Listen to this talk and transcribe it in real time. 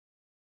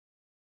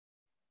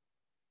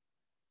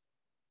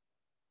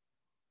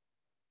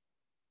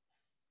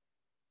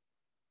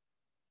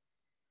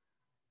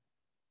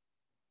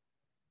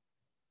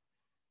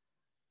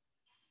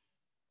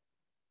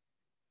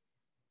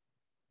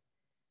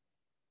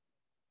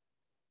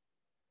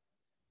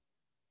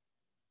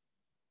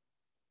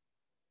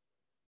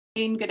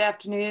Good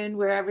afternoon,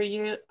 wherever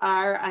you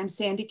are. I'm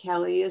Sandy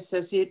Kelly,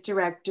 Associate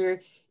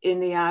Director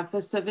in the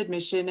Office of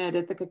Admission at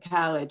Ithaca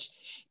College.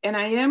 And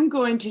I am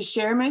going to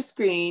share my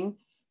screen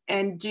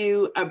and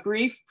do a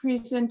brief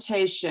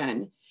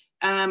presentation.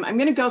 I'm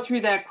going to go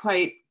through that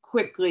quite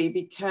quickly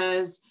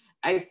because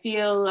I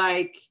feel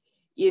like,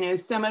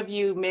 some of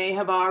you may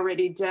have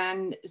already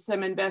done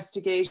some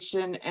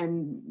investigation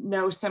and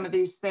know some of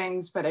these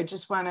things, but I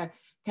just want to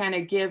kind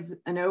of give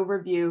an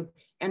overview.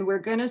 And we're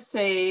going to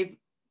save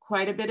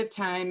quite a bit of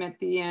time at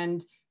the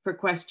end for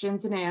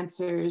questions and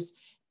answers.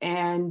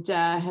 And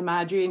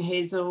Himadri and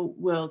Hazel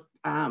will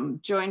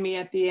join me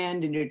at the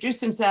end, introduce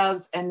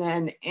themselves, and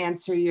then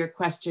answer your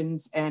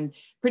questions and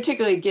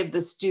particularly give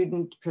the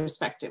student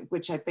perspective,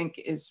 which I think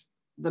is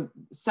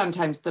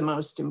sometimes the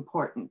most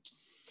important.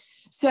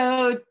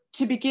 So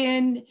to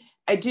begin,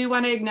 I do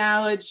want to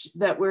acknowledge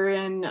that we're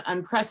in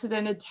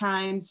unprecedented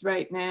times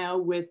right now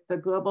with the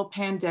global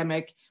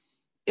pandemic.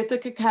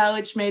 Ithaca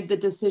College made the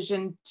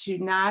decision to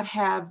not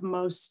have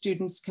most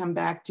students come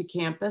back to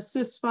campus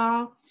this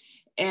fall.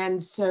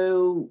 And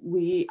so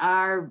we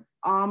are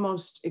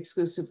almost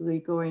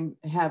exclusively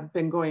have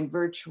been going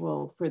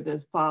virtual for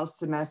the fall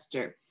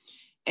semester.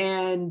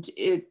 And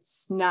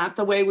it's not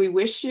the way we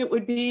wish it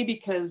would be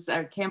because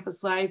our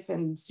campus life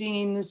and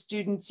seeing the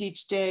students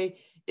each day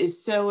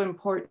is such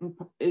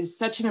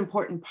an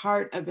important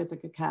part of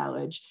Ithaca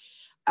College.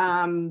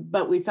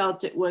 But we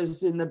felt it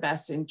was in the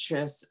best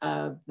interest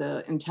of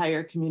the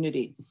entire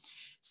community.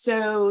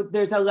 So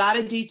there's a lot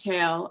of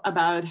detail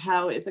about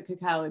how Ithaca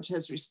College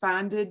has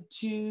responded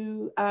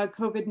to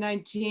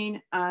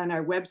COVID-19 on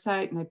our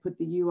website, and I put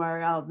the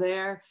URL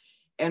there,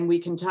 and we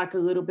can talk a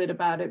little bit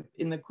about it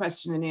in the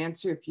question and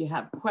answer if you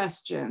have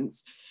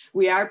questions.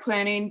 We are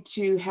planning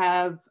to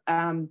have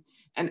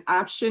an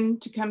option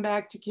to come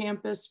back to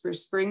campus for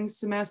spring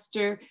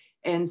semester,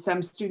 and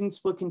some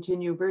students will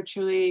continue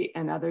virtually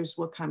and others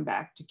will come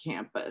back to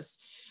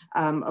campus.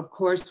 Of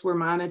course, we're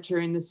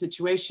monitoring the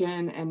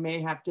situation and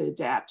may have to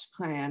adapt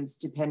plans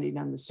depending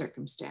on the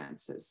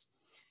circumstances.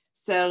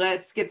 So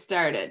let's get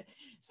started.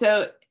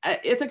 So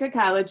Ithaca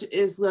College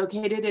is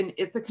located in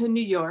Ithaca,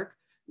 New York.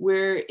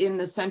 We're in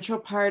the central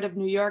part of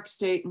New York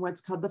State in what's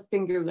called the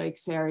Finger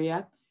Lakes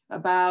area,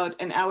 about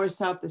an hour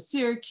south of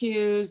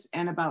Syracuse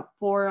and about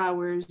 4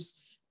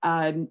 hours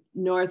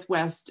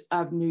northwest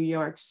of New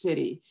York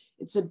City.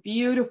 It's a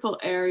beautiful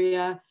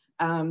area.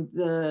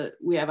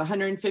 We have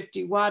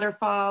 150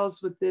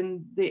 waterfalls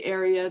within the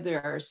area.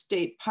 There are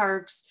state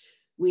parks.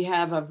 We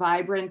have a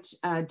vibrant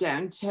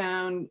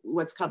downtown,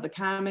 what's called the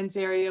Commons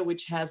area,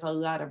 which has a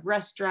lot of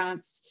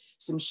restaurants,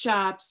 some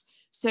shops.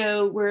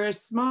 So we're a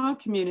small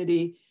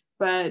community,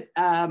 but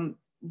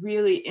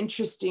really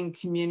interesting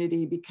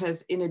community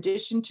because in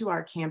addition to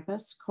our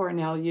campus,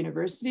 Cornell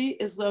University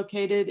is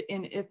located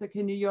in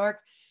Ithaca, New York.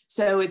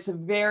 So it's a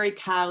very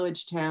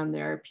college town.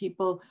 There are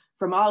people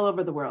from all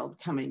over the world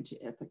coming to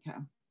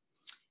Ithaca.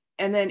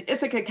 And then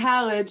Ithaca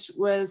College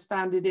was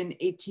founded in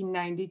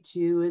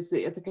 1892 as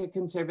the Ithaca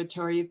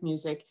Conservatory of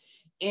Music.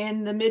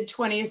 In the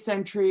mid-20th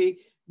century,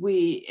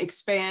 we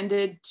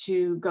expanded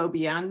to go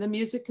beyond the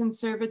music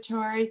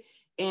conservatory,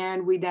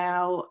 and we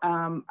now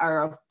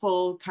are a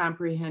full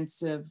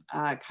comprehensive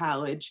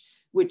college,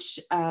 which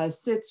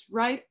sits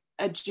right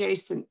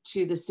adjacent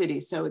to the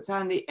city. So it's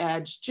on the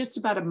edge, just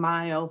about a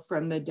mile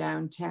from the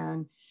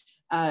downtown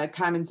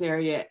Commons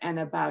area and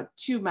about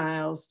 2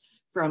 miles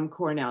from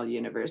Cornell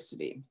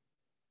University.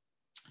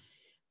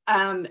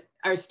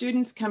 Our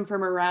students come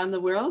from around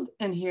the world,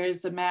 and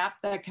here's a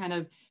map that kind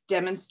of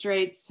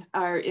demonstrates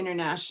our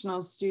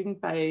international student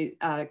by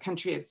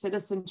country of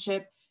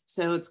citizenship.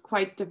 So it's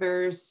quite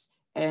diverse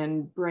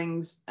and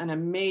brings an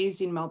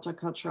amazing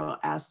multicultural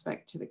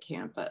aspect to the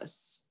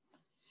campus.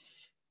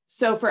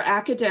 So for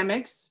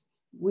academics,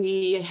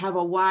 we have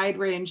a wide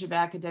range of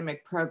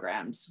academic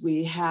programs.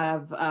 We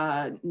have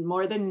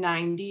more than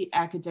 90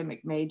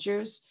 academic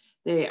majors.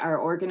 They are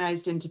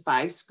organized into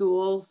 5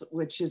 schools,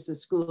 which is the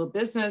School of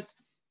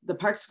Business, the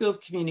Park School of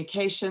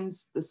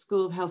Communications, the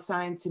School of Health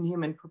Science and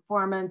Human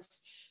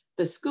Performance,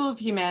 the School of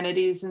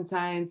Humanities and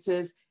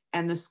Sciences,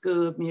 and the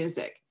School of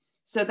Music.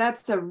 So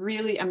that's a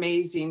really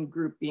amazing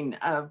grouping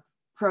of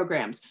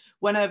programs.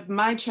 One of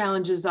my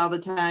challenges all the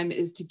time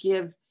is to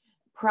give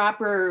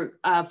proper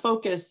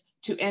focus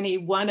to any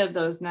one of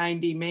those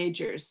 90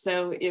 majors.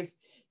 So if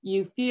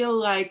you feel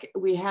like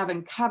we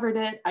haven't covered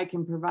it, I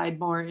can provide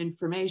more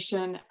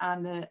information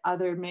on the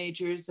other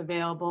majors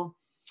available.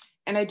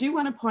 And I do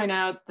want to point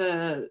out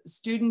the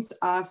students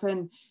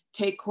often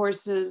take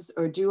courses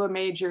or do a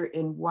major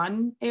in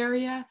one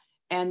area,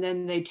 and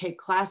then they take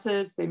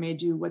classes. They may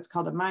do what's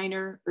called a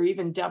minor or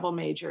even double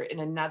major in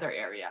another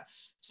area.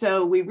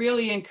 So we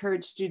really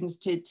encourage students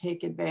to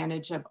take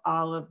advantage of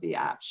all of the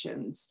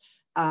options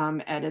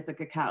at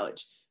Ithaca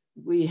College.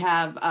 We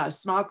have a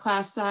small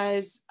class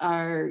size.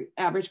 Our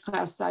average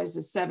class size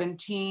is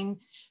 17.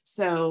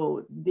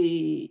 So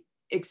the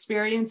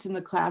experience in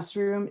the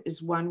classroom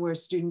is one where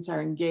students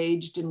are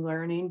engaged in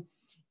learning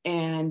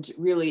and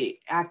really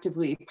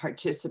actively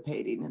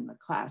participating in the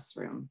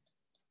classroom.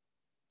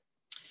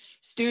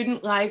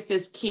 Student life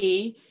is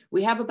key.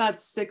 We have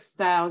about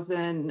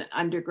 6,000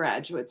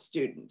 undergraduate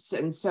students.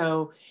 And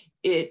so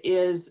it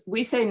is,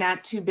 we say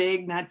not too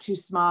big, not too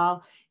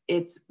small.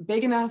 It's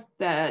big enough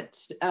that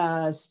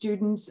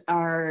students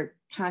are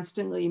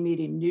constantly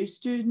meeting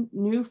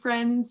new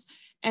friends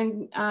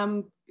and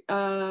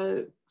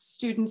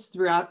students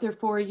throughout their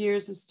 4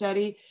 years of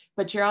study,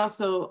 but you're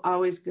also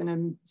always going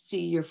to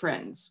see your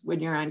friends when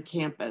you're on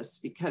campus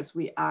because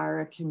we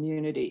are a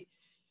community.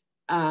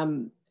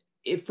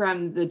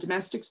 From the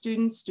domestic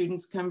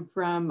students come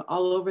from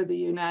all over the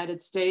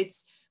United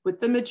States, with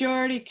the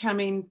majority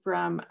coming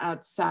from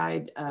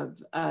outside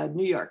of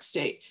New York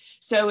State.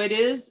 So it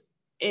is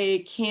a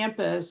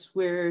campus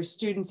where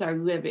students are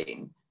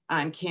living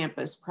on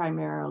campus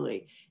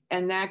primarily,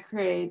 and that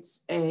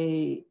creates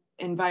a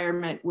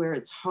environment where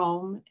it's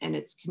home and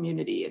it's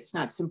community. It's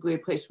not simply a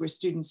place where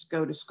students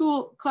go to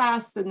school,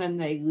 class, and then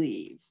they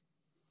leave.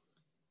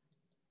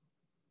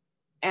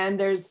 And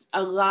there's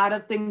a lot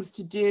of things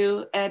to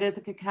do at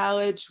Ithaca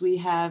College. We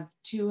have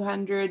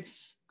 200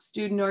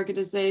 student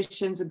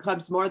organizations and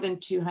clubs, more than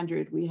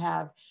 200. We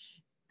have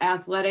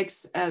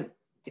athletics at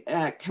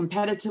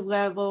competitive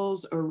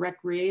levels or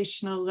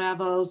recreational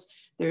levels.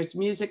 There's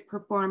music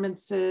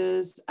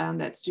performances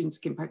that students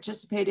can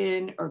participate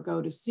in or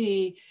go to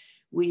see.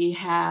 We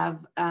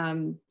have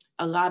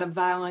a lot of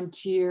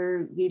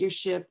volunteer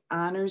leadership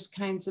honors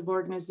kinds of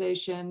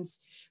organizations.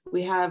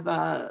 We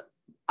have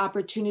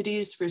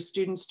opportunities for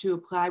students to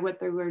apply what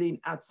they're learning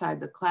outside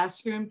the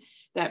classroom.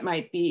 That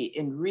might be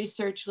in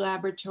research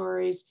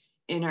laboratories,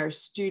 in our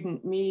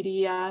student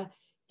media,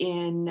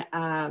 in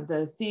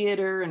the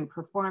theater and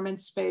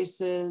performance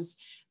spaces,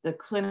 the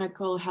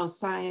clinical health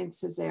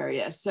sciences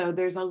area. So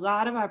there's a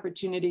lot of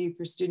opportunity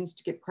for students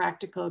to get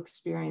practical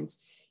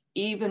experience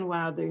even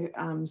while they're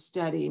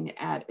studying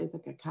at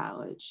Ithaca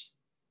College.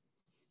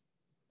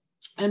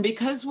 And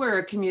because we're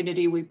a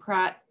community, we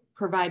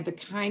provide the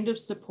kind of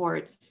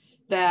support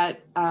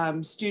that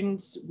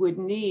students would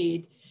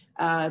need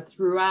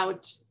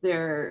throughout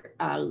their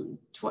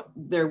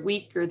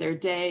week or their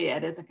day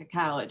at Ithaca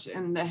College.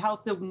 And the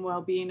health and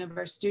well-being of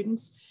our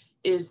students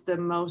is the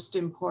most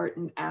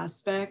important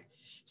aspect.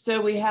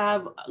 So we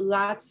have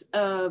lots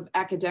of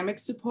academic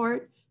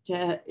support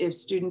if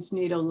students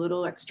need a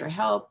little extra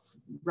help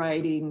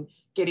writing,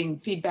 getting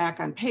feedback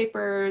on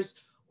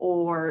papers,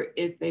 or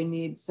if they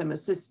need some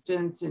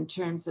assistance in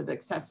terms of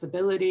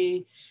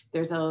accessibility.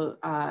 There's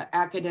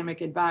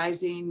academic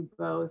advising,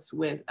 both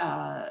with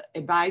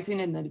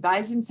advising in the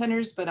advising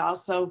centers, but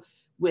also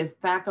with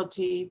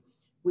faculty.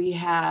 We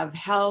have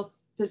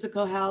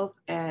physical health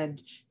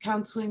and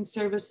counseling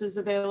services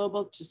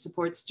available to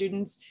support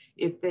students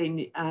if they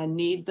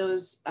need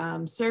those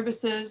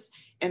services.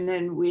 And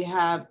then we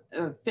have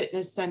a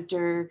fitness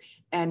center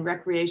and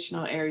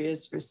recreational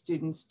areas for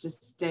students to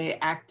stay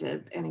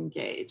active and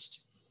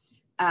engaged.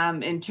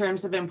 In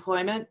terms of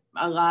employment,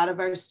 a lot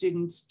of our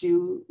students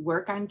do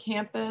work on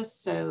campus,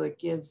 so it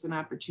gives an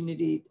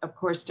opportunity, of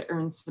course, to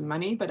earn some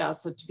money, but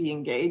also to be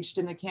engaged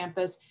in the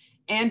campus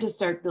and to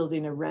start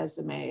building a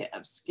resume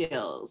of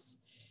skills.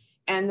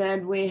 And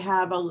then we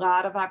have a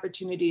lot of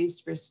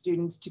opportunities for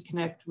students to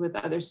connect with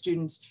other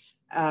students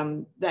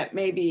that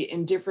may be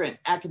in different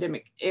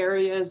academic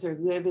areas or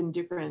live in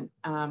different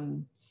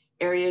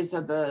areas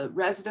of the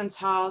residence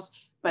halls,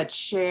 but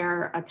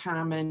share a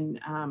common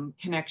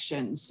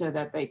connection so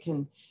that they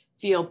can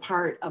feel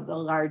part of the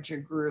larger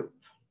group.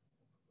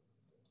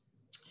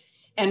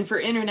 And for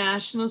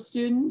international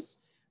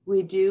students,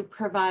 we do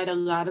provide a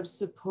lot of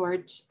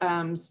support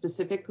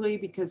specifically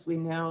because we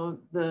know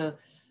the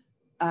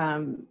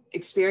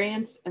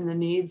experience and the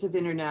needs of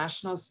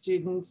international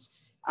students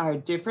are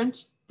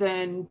different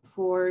than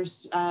for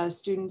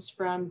students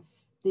from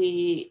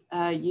the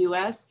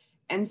US.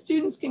 And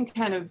students can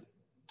kind of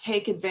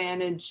take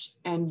advantage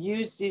and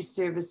use these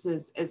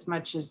services as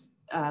much as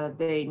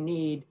they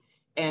need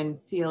and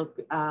feel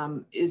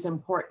is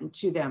important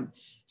to them.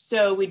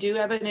 So we do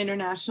have an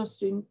international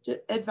student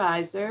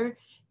advisor,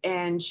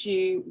 and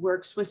she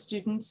works with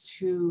students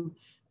who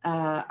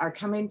are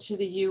coming to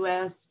the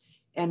US.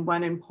 And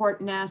one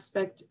important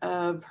aspect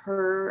of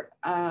her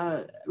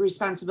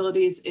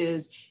responsibilities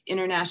is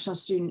international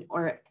student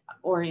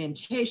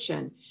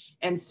orientation.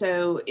 And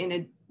so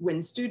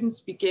when students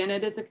begin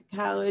at Ithaca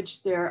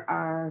College, there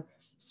are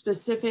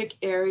specific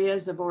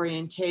areas of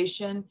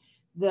orientation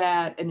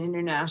that an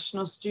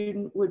international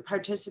student would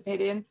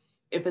participate in.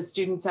 If a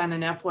student's on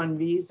an F1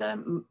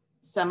 visa,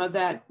 some of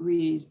that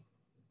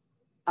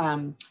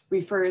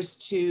refers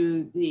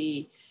to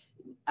the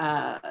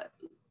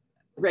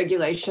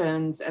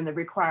regulations and the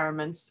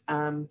requirements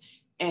and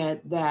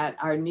that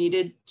are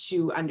needed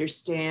to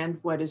understand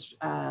what is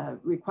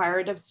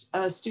required of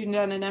a student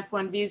on an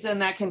F1 visa.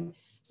 And that can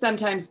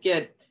sometimes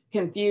get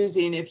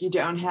confusing if you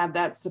don't have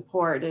that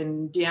support.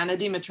 And Diana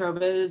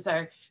Dimitrova is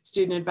our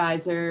student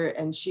advisor,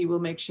 and she will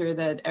make sure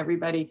that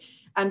everybody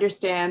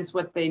understands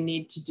what they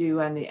need to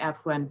do on the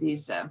F1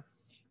 visa.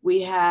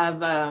 We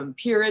have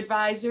peer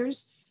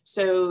advisors.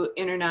 So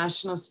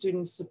international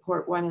students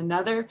support one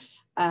another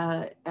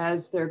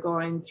as they're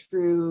going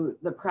through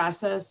the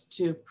process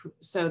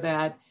so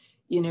that,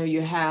 you know,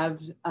 you have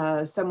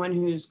someone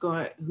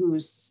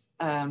who's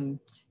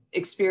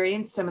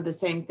experienced some of the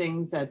same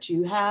things that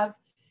you have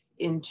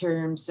in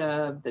terms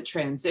of the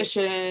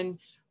transition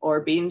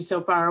or being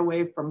so far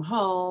away from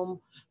home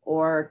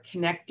or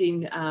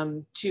connecting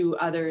to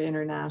other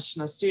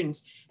international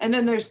students. And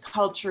then there's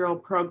cultural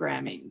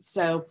programming.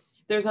 So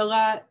there's a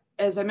lot,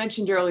 as I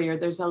mentioned earlier,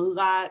 there's a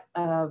lot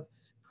of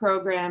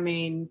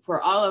programming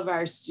for all of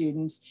our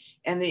students,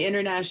 and the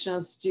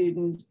international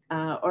student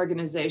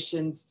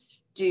organizations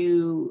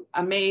do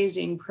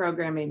amazing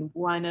programming.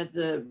 One of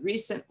the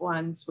recent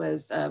ones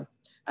was a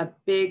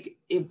big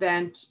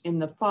event in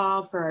the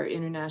fall for our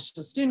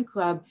International Student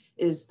Club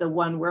is the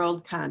One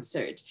World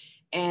concert.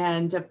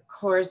 And of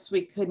course,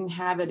 we couldn't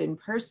have it in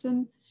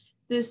person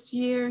this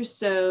year.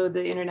 So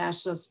the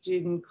International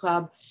Student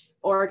Club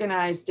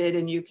organized it,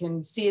 and you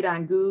can see it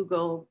on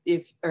YouTube.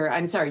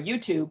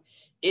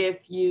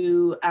 If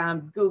you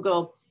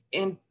Google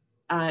in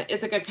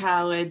Ithaca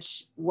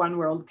College One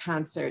World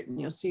concert, and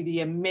you'll see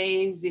the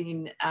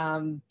amazing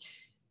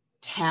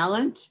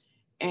talent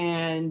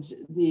and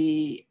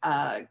the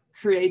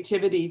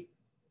creativity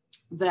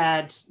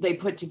that they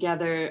put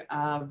together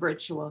a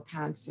virtual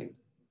concert.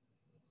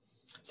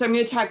 So I'm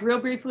going to talk real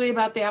briefly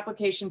about the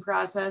application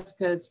process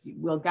because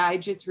we'll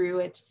guide you through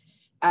it.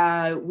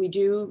 We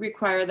do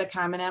require the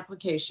common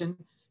application.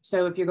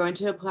 So if you're going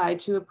to apply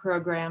to a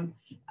program,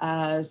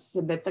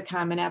 submit the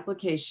common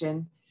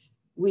application.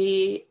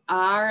 We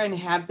are and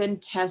have been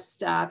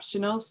test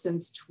optional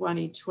since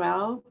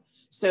 2012.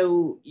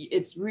 So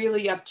it's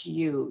really up to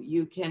you.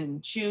 You can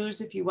choose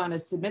if you want to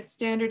submit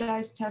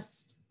standardized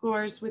test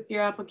scores with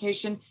your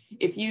application.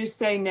 If you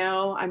say,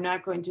 no, I'm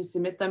not going to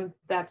submit them,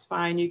 that's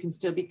fine. You can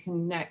still be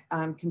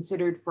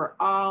considered for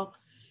all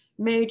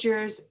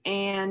majors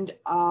and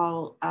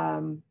all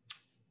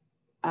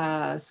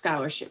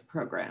scholarship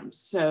programs.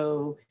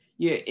 So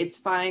it's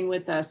fine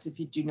with us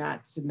if you do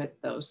not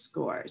submit those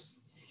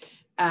scores.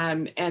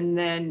 And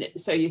then,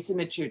 so you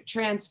submit your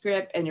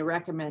transcript and your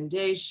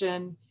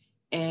recommendation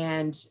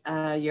and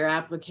your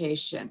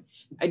application.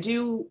 I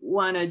do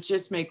want to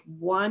just make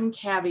one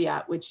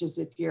caveat, which is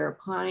if you're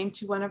applying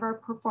to one of our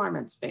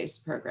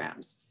performance-based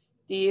programs,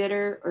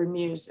 theater or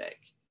music,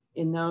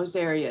 in those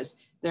areas,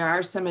 there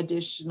are some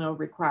additional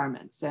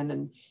requirements.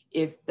 And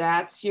if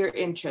that's your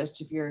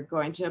interest, if you're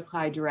going to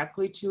apply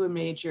directly to a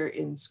major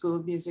in School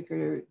of Music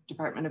or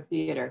Department of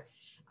Theater,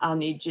 I'll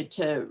need you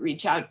to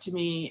reach out to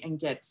me and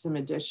get some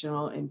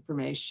additional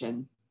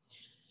information.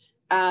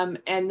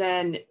 And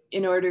then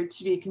in order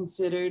to be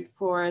considered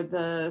for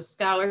the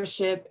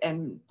scholarship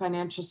and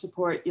financial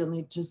support, you'll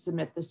need to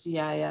submit the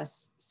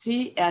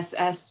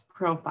CSS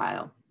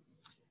profile.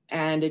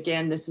 And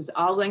again, this is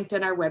all linked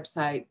on our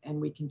website and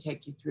we can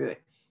take you through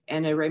it.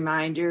 And a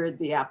reminder,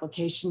 the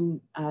application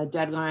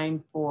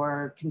deadline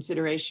for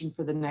consideration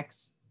for the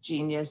Next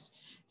Genius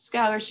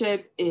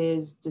Scholarship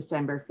is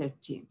December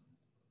 15th.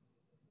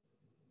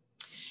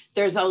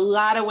 There's a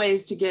lot of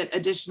ways to get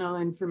additional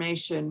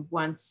information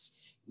once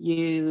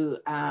you,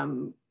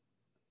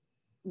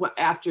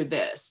 after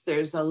this.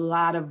 There's a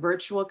lot of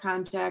virtual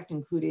contact,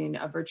 including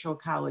a virtual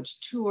college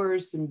tour,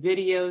 some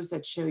videos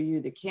that show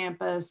you the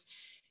campus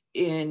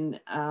in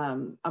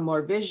a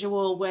more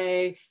visual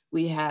way.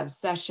 We have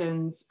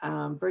sessions,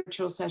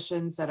 virtual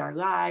sessions that are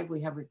live.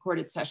 We have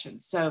recorded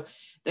sessions. So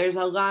there's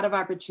a lot of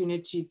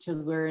opportunity to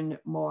learn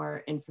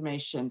more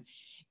information.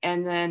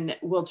 And then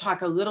we'll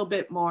talk a little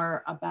bit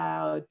more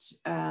about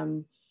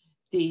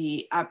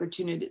the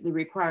opportunity, the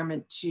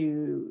requirement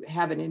to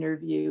have an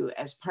interview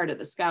as part of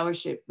the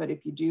scholarship. But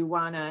if you do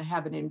want to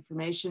have an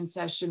information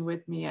session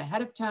with me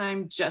ahead of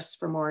time, just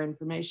for more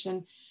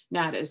information,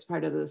 not as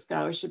part of the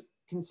scholarship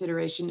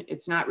consideration,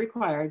 it's not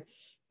required,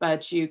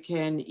 but you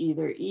can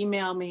either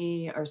email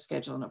me or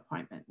schedule an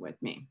appointment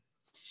with me.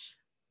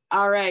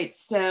 All right,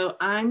 so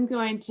I'm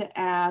going to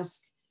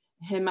ask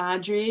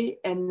Himadri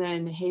and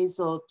then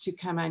Hazel to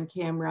come on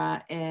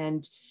camera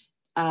and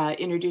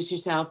introduce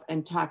yourself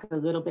and talk a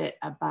little bit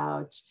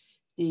about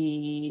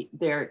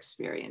their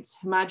experience.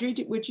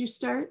 Himadri, would you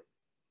start?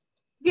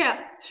 Yeah,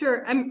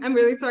 sure. I'm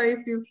really sorry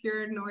if you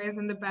hear noise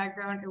in the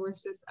background. It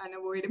was just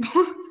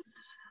unavoidable.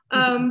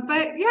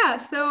 But yeah,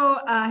 so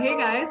hey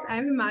guys,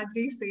 I'm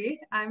Himadri Seth.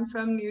 I'm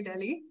from New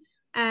Delhi.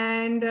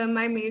 And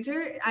my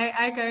major,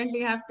 I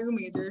currently have two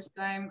majors.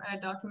 I'm a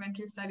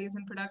documentary studies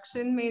and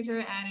production major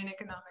and an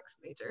economics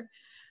major.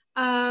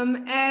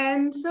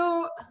 And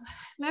so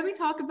let me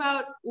talk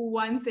about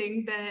one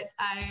thing that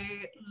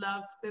I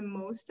love the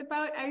most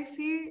about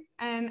IC.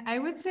 And I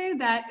would say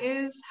that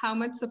is how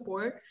much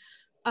support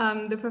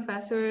the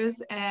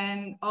professors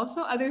and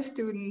also other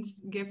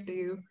students give to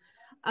you.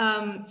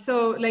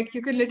 So like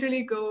you could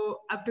literally go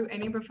up to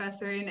any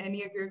professor in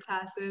any of your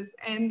classes,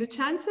 and the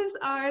chances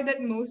are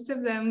that most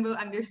of them will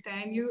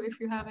understand you if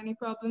you have any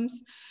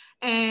problems.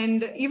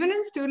 And even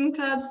in student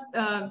clubs,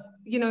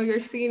 your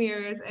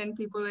seniors and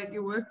people that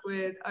you work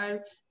with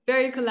are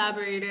very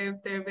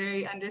collaborative. They're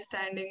very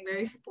understanding,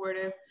 very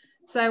supportive.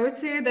 So I would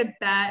say that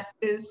that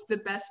is the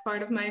best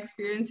part of my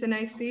experience in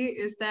IC,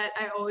 is that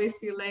I always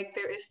feel like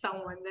there is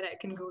someone that I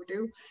can go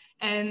to,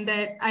 and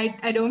that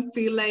I don't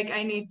feel like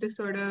I need to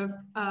sort of,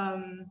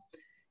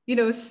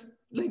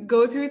 like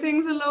go through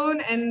things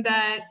alone. And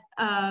that,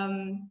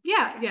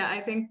 yeah,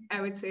 I think I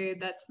would say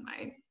that's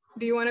mine.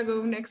 Do you want to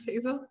go next,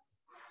 Hazel?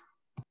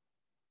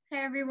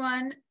 Hey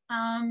everyone.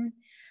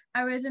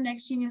 I was an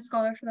ex-genius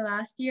scholar for the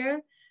last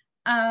year.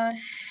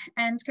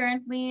 And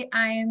currently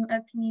I'm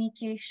a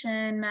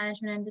communication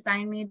management and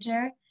design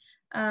major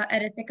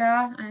at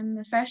Ithaca. I'm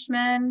a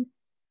freshman,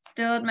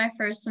 still at my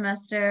first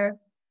semester,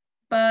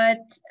 but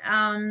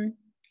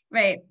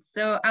right.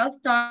 So I'll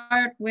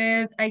start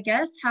with, I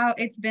guess, how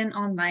it's been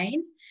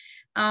online,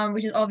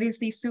 which is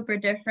obviously super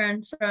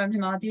different from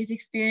Himadri's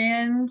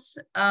experience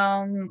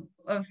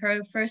of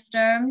her first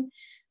term.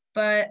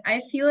 But I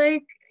feel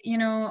like,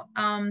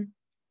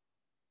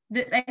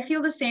 I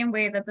feel the same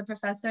way, that the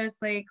professors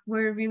like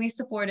were really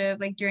supportive,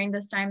 like during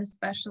this time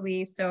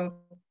especially. So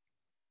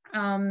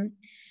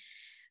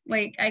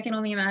like I can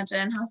only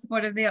imagine how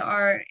supportive they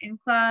are in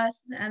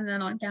class and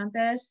then on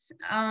campus.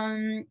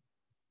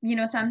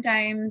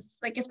 Sometimes,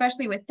 like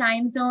especially with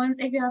time zones,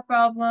 if you have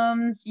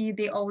problems,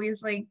 they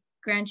always like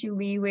grant you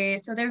leeway.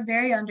 So they're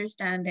very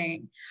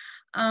understanding.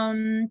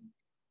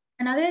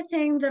 Another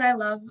thing that I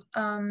love,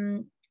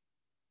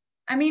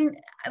 I mean,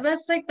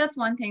 that's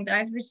one thing that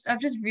I've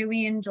just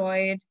really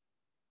enjoyed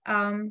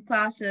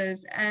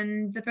classes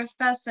and the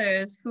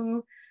professors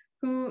who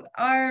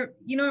are,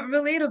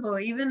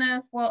 relatable, even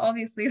if, well,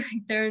 obviously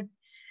like they're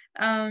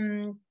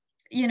from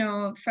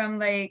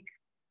like,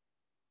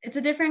 it's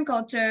a different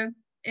culture,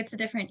 it's a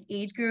different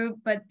age group,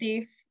 but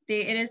it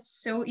is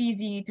so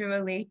easy to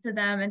relate to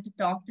them and to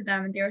talk to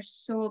them, and they are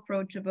so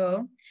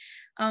approachable.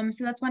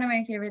 So that's one of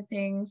my favorite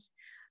things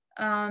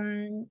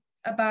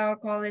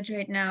about college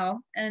right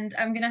now. And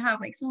I'm gonna have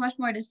like so much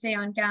more to say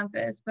on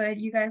campus, but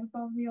you guys will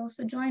probably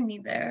also join me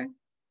there.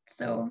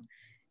 So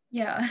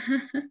yeah.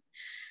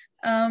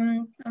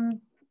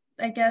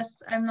 I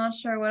guess I'm not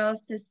sure what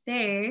else to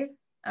say,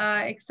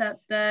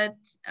 except that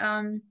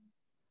I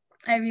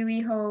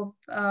really hope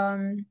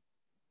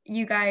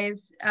you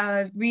guys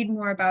read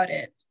more about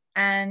it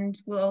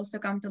and will also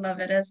come to love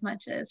it as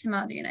much as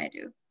Himadri and I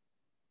do.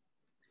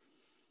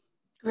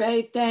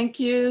 Great, thank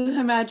you,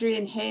 Himadri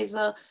and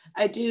Hazel.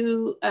 I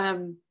do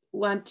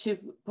want to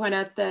point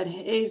out that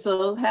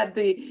Hazel had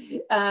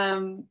the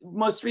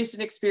most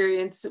recent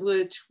experience,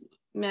 which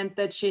meant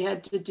that she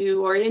had to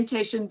do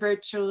orientation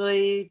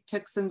virtually,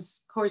 took some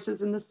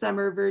courses in the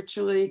summer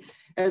virtually,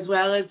 as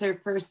well as her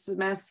first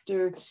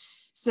semester.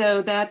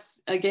 So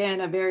that's,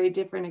 again, a very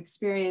different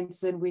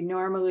experience than we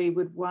normally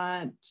would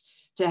want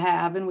to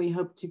have. And we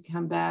hope to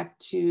come back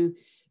to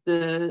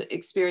the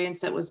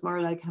experience that was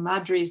more like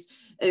Himadri's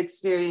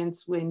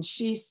experience when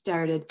she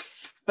started.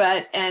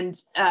 I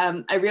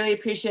really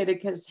appreciate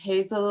it because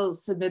Hazel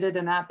submitted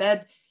an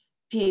op-ed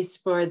piece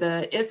for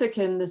the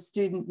Ithacan, the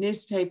student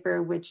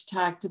newspaper, which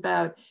talked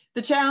about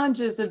the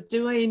challenges of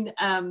doing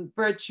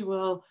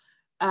virtual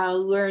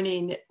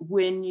learning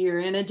when you're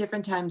in a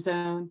different time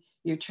zone,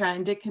 you're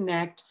trying to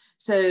connect.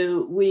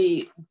 So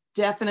we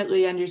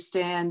definitely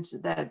understand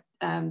that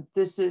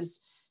this is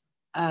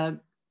an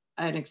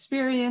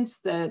experience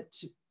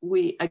that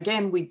we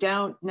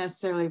don't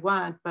necessarily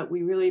want, but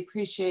we really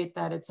appreciate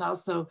that it's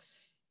also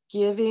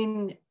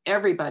giving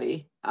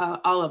everybody,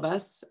 all of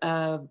us,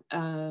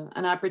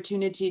 an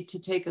opportunity to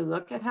take a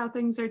look at how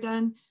things are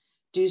done,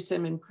 do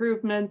some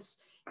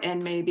improvements,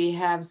 and maybe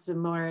have some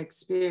more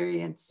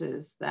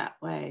experiences that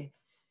way.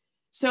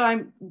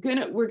 So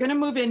we're gonna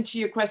move into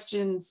your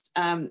questions,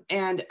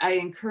 and I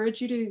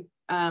encourage you to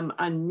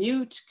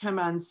unmute, come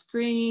on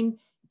screen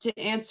to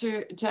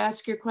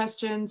ask your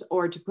questions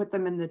or to put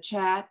them in the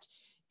chat,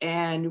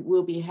 and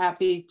we'll be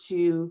happy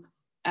to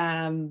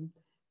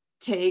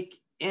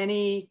take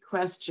any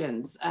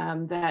questions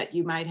that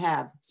you might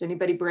have. Is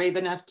anybody brave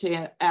enough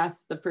to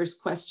ask the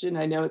first question?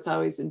 I know it's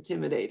always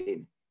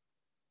intimidating.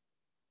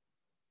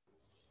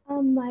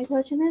 My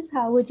question is,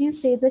 how would you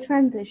say the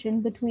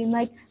transition between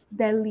like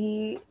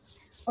Delhi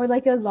or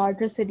like a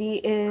larger city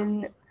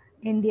in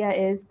India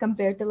is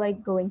compared to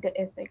like going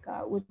to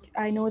Ithaca, which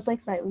I know is like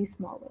slightly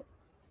smaller?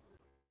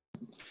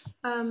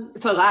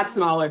 It's a lot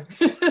smaller.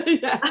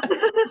 Yeah.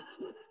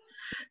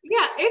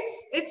 Yeah,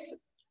 it's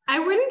I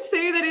wouldn't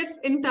say that it's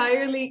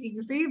entirely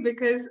easy,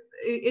 because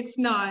it's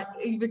not,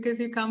 because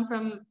you come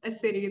from a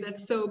city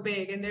that's so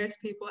big and there's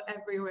people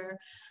everywhere.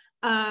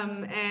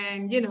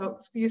 And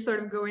you sort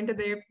of go into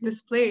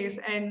this place,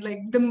 and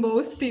like the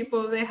most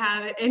people they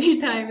have at any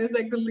time is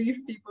like the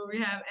least people we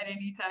have at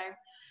any time,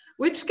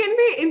 which can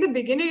be, in the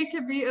beginning, it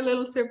can be a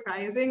little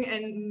surprising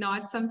and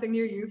not something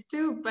you're used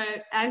to.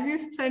 But as you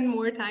spend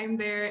more time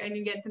there and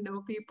you get to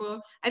know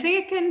people, I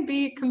think it can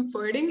be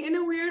comforting in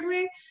a weird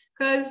way,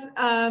 because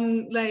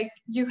like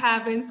you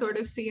haven't sort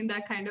of seen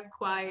that kind of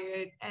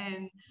quiet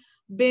and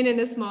been in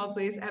a small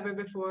place ever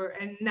before,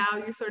 and now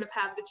you sort of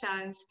have the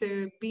chance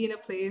to be in a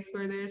place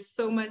where there's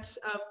so much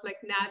of like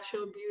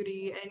natural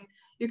beauty, and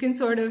you can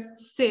sort of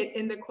sit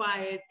in the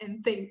quiet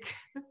and think.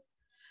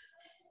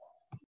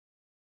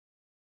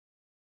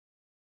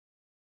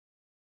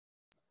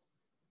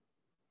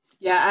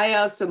 Yeah, I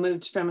also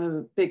moved from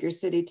a bigger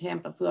city,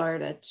 Tampa,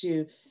 Florida,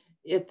 to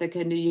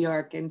Ithaca, New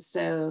York. And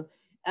so,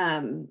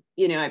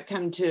 you know, I've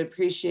come to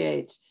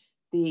appreciate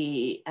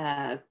the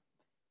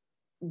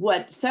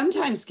what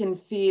sometimes can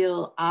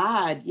feel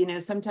odd. You know,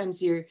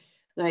 sometimes you're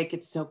like,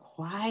 it's so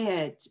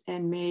quiet,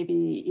 and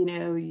maybe, you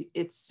know,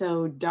 it's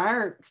so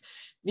dark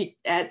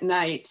at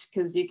night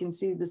because you can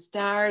see the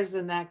stars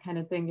and that kind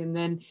of thing. And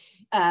then,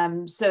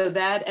 so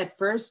that at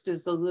first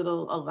is a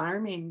little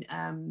alarming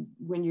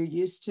when you're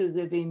used to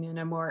living in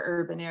a more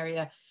urban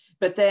area,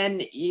 but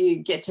then you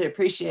get to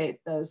appreciate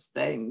those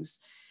things.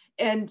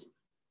 And,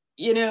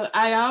 you know,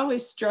 I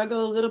always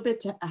struggle a little bit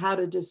to how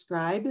to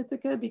describe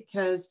Ithaca,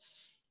 because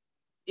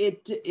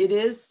it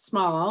is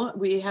small.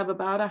 We have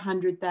about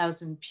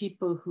 100,000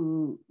 people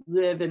who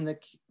live in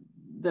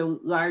the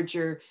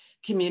larger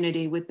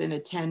community within a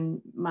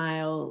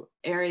 10-mile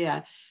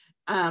area.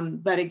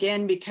 But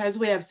again, because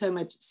we have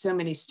so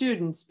many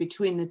students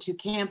between the two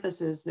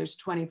campuses, there's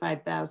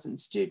 25,000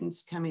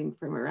 students coming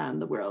from around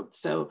the world.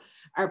 So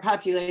our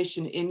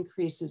population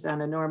increases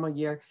on a normal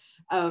year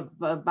of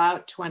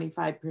about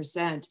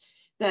 25%.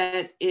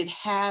 That it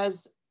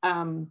has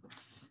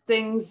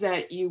things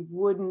that you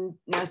wouldn't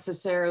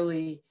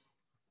necessarily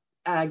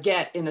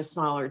get in a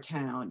smaller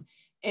town.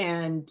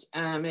 And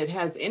it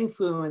has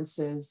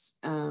influences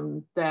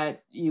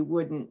that you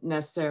wouldn't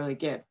necessarily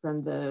get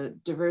from the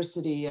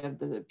diversity of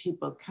the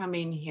people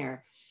coming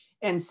here.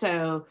 And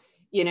so,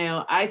 you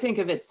know, I think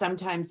of it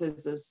sometimes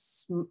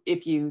as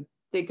if you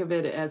think of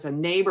it as a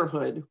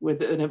neighborhood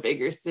within a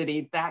bigger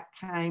city, that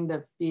kind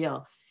of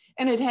feel.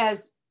 And it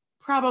has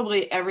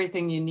probably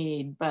everything you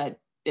need, but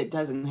it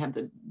doesn't have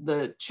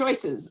the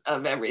choices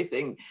of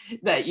everything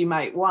that you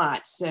might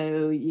want.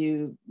 So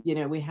you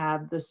know, we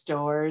have the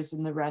stores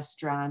and the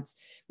restaurants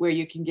where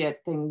you can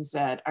get things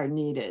that are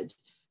needed,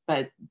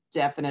 but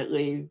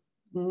definitely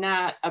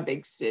not a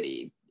big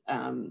city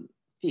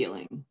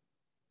feeling.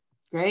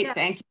 Great, Yeah.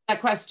 thank you for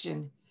that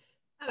question.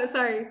 Oh,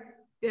 sorry.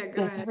 Yeah,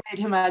 go That's ahead. right,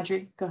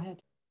 Himadri, go ahead.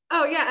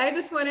 Oh yeah, I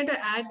just wanted to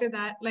add to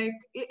that. Like,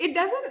 it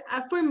doesn't,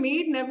 for me,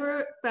 it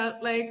never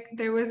felt like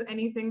there was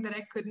anything that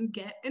I couldn't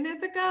get in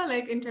Ithaca.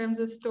 Like in terms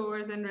of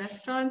stores and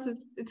restaurants,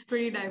 it's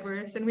pretty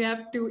diverse, and we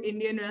have 2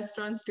 Indian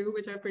restaurants too,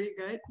 which are pretty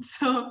good.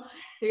 So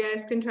you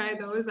guys can try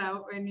those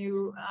out when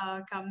you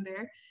come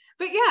there.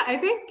 But yeah, I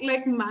think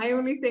like my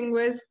only thing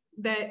was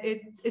that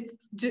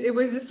it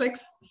was just like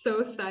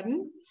so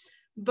sudden.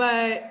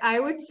 But I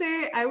would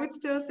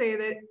still say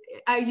that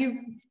you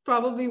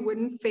probably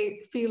wouldn't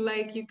feel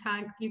like you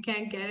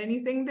can't get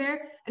anything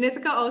there. And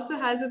Ithaca also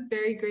has a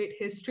very great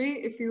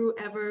history if you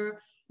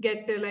ever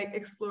get to like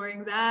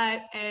exploring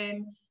that,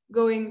 and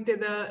going to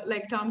the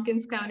like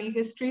Tompkins County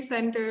History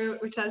Center,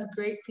 which has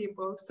great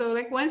people. So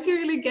like once you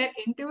really get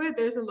into it,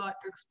 there's a lot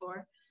to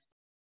explore.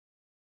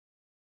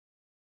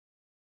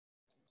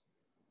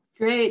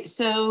 Great,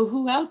 so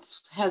who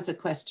else has a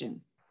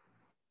question?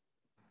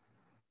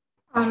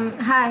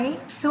 Hi.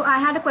 So I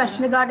had a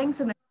question regarding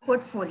submitting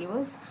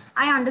portfolios.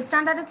 I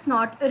understand that it's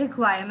not a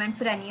requirement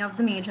for any of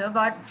the major,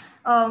 but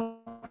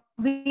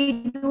we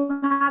do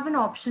have an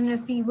option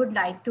if we would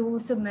like to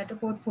submit a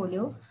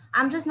portfolio.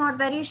 I'm just not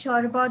very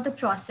sure about the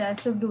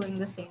process of doing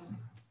the same.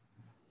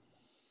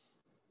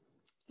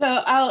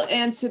 So I'll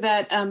answer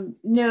that.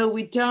 No,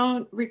 we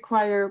don't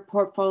require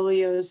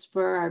portfolios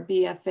for our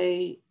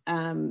BFA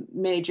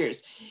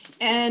majors.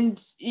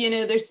 And, you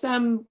know, there's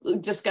some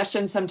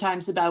discussion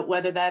sometimes about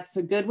whether that's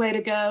a good way to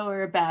go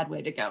or a bad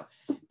way to go.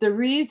 The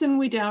reason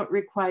we don't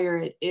require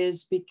it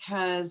is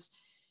because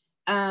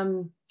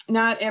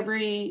not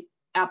every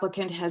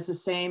applicant has the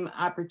same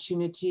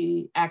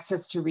opportunity,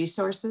 access to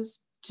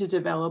resources to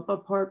develop a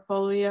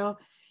portfolio.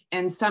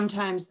 And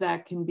sometimes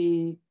that can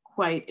be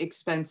quite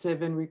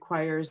expensive and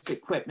requires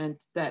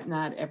equipment that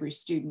not every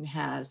student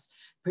has,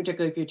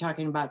 particularly if you're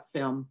talking about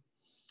film.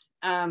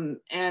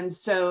 And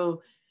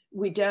so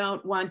we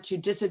don't want to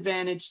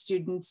disadvantage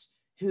students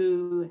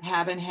who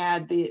haven't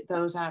had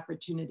those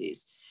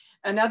opportunities.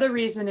 Another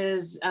reason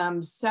is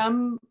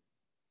some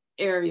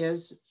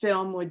areas,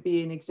 film would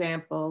be an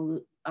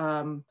example.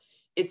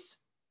 It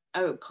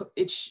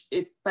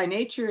by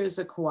nature is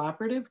a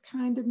cooperative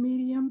kind of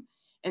medium.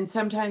 And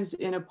sometimes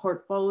in a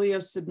portfolio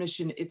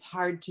submission, it's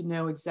hard to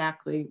know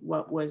exactly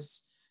what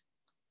was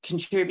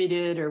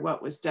contributed or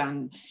what was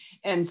done.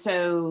 And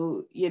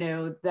so, you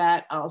know,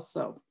 that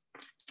also.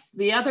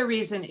 The other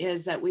reason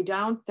is that we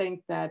don't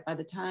think that by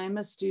the time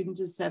a student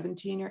is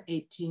 17 or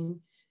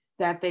 18,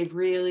 that they've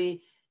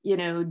really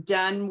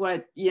done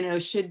what,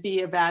 should be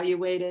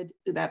evaluated.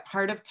 That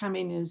part of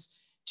coming is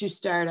to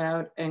start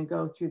out and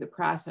go through the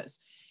process.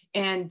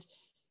 And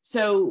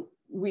so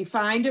we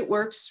find it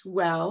works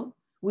well.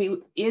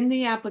 In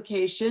the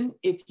application,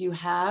 if you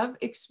have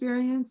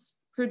experience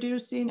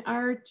producing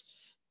art,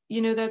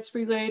 that's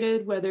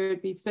related, whether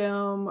it be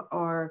film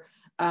or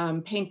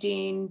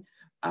painting,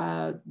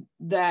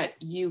 that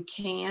you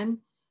can,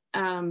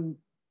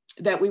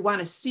 that we want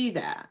to see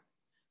that.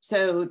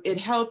 So it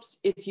helps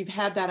if you've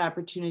had that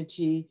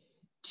opportunity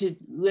to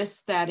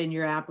list that in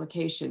your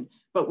application,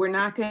 but we're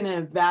not going to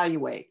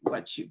evaluate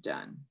what you've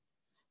done.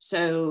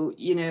 So,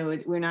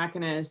 we're not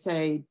going to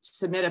say,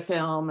 submit a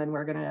film and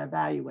we're going to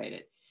evaluate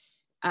it.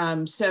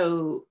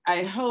 So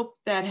I hope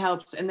that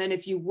helps. And then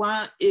if you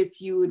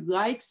would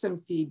like some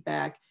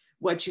feedback,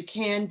 what you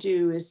can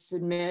do is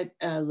submit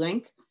a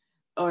link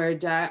or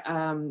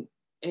to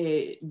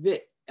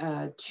the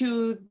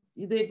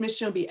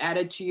admission will be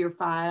added to your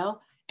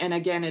file. And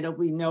again, it'll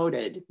be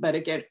noted, but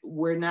again,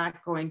 we're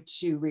not going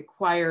to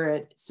require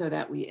it so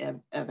that we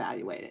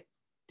evaluate it.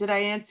 Did I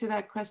answer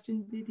that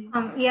question, Bibi?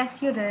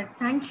 Yes, you did.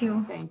 Thank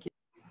you. Thank you.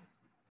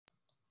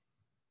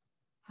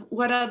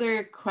 What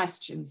other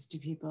questions do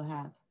people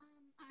have?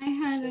 I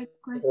had a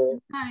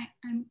question. Hi,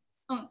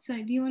 oh,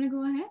 sorry, do you want to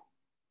go ahead?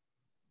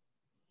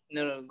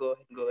 No, go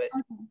ahead. Okay,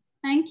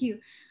 thank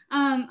you.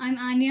 I'm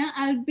Anya.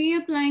 I'll be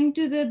applying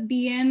to the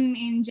BM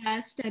in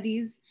Jazz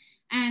Studies.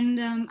 And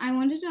I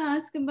wanted to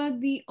ask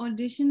about the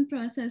audition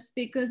process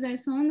because I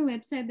saw on the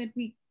website that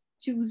we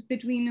choose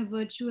between a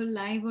virtual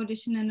live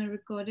audition and a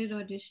recorded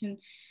audition.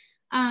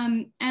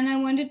 And I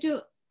wanted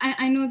to,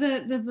 I know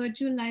the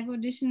virtual live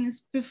audition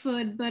is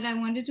preferred, but I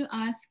wanted to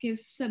ask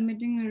if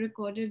submitting a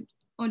recorded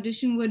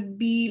audition would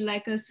be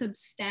like a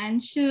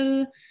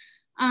substantial,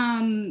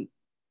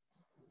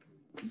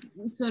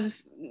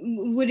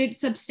 would it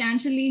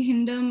substantially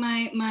hinder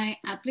my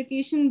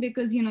application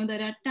because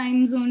there are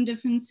time zone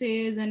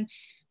differences and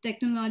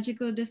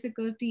technological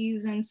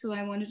difficulties, and so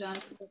I wanted to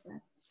ask about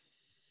that.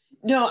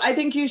 No, I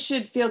think you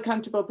should feel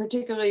comfortable,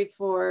 particularly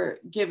for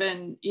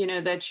given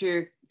that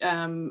you're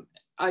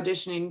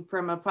auditioning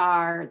from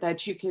afar,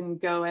 that you can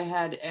go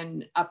ahead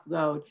and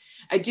upload.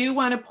 I do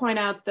want to point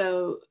out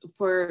though,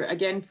 for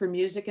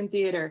music and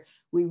theater,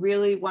 we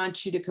really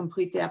want you to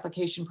complete the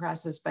application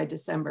process by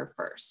December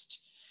 1st,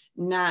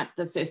 not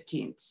the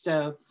 15th.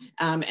 So,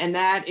 and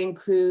that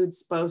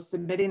includes both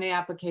submitting the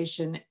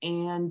application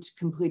and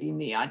completing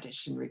the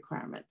audition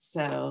requirements.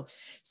 So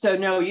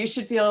no, you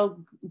should feel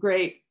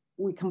great.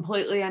 We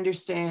completely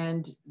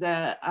understand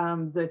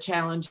the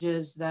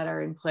challenges that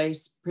are in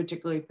place,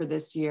 particularly for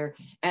this year.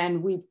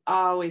 And we've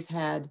always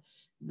had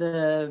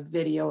the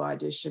video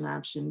audition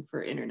option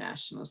for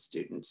international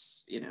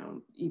students,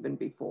 even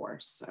before,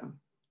 so.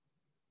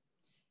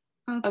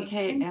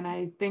 Okay, and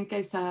I think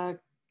I saw,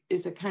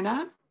 is it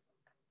Karnav?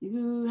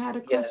 You had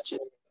a question?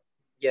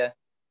 Yeah.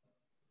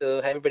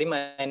 So hi everybody,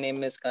 my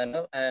name is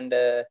Karnav, and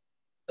so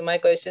my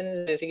question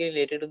is basically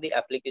related to the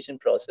application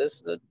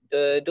process. So,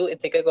 do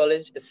Ithaca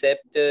College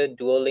accept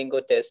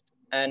Duolingo test,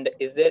 and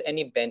is there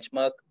any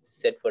benchmark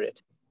set for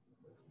it?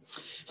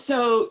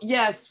 So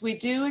yes, we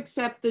do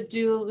accept the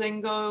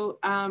Duolingo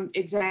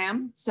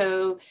exam.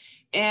 So,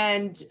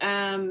 and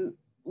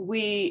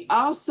we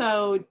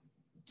also,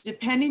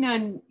 depending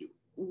on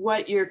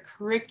what your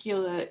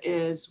curricula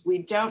is, we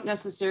don't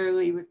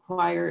necessarily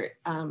require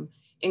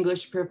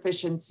English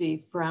proficiency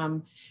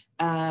from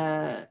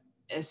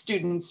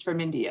students from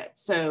India.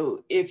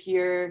 So if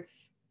you're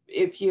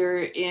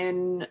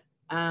in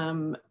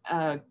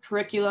a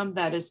curriculum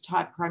that is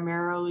taught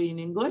primarily in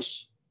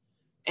English,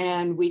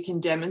 and we can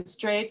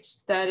demonstrate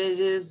that it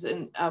is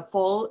a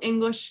full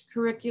English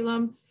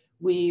curriculum,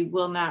 we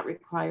will not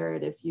require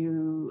it. If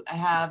you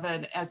have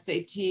an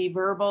SAT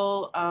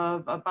verbal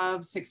of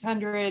above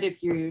 600,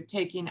 if you're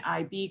taking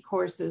IB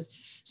courses.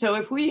 So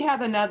if we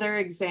have another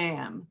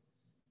exam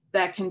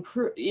that can,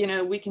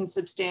 we can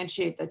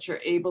substantiate that you're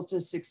able to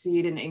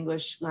succeed in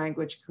English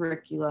language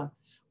curricula,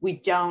 we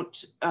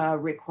don't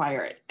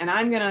require it. And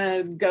I'm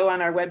gonna go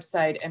on our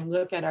website and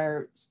look at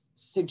our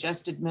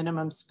suggested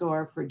minimum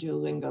score for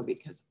Duolingo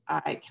because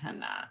I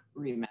cannot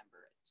remember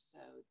it. So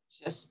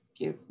just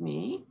give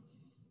me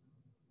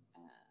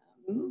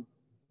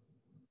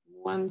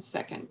 1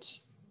 second.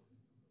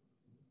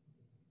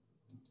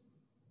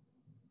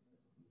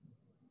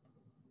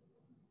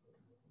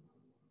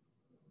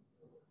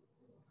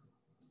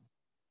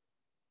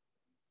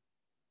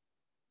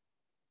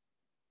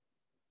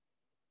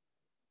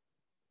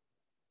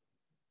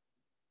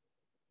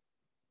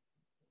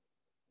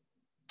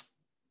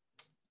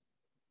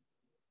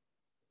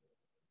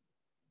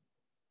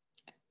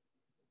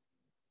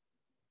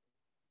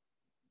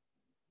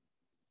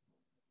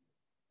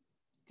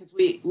 Because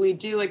we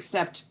do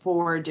accept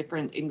 4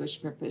 different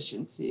English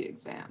proficiency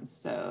exams.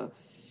 So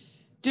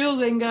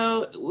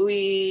Duolingo,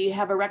 we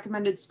have a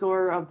recommended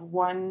score of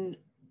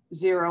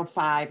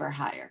 105 or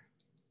higher.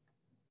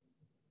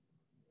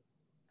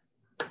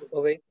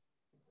 Okay,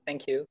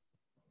 thank you.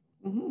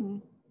 Mm-hmm.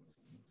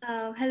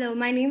 Hello,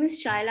 my name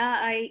is Shaila.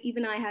 I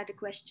had a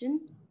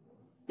question.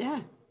 Yeah.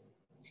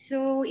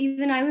 So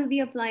even I will be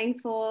applying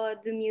for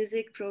the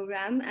music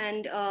program,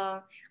 and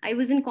I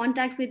was in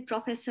contact with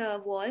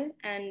Professor Wall,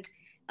 and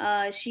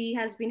she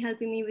has been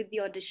helping me with the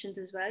auditions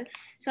as well.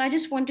 So I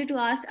just wanted to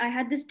ask, I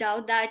had this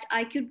doubt that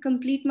I could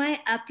complete my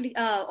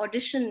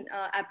audition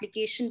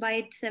application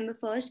by December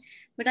 1st,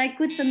 but I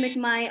could submit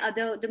my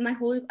my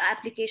whole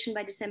application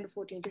by December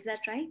 14th. Is that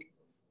right?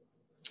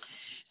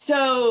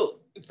 So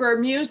for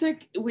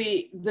music,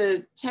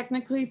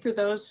 technically for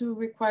those who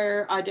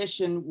require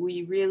audition,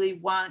 we really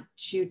want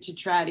you to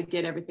try to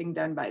get everything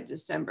done by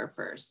December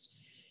 1st.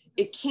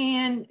 It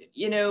can,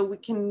 we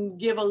can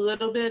give a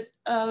little bit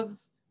of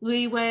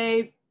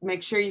leeway,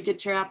 make sure you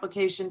get your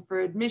application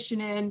for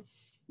admission in,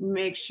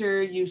 make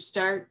sure you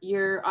start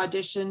your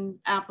audition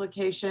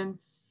application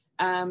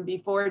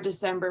before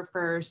December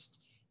 1st,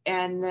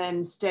 and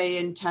then stay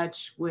in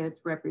touch with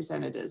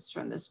representatives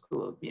from the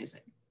School of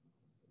Music.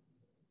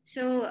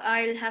 So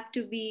I'll have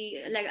to be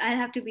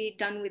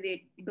done with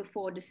it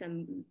before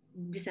December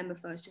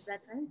 1st. Is that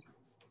right?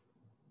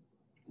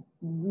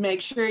 Make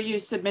sure you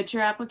submit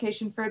your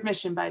application for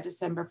admission by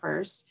December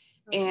 1st,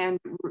 and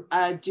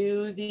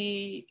do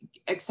the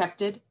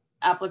accepted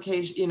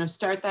application,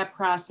 start that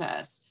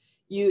process.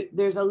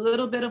 There's a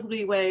little bit of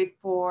leeway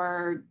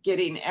for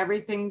getting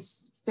everything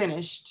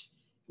finished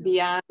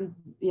beyond,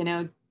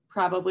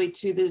 probably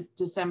to the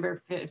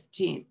December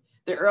 15th.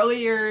 The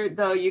earlier,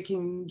 though, you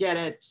can get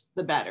it,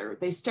 the better.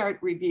 They start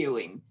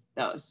reviewing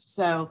those.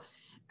 So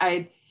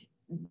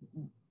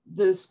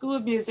the School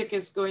of Music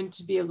is going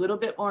to be a little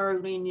bit more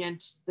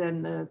lenient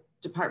than the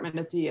Department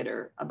of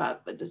Theater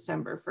about the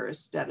December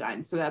 1st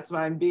deadline. So that's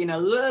why I'm being a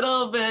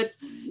little bit,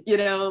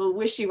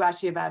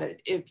 wishy-washy about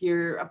it. If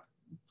you're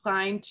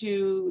applying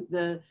to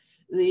the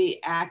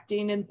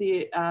acting and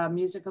the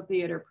musical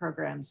theater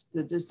programs,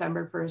 the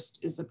December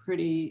 1st is a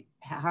pretty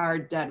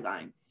hard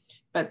deadline.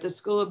 But the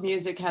School of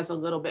Music has a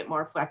little bit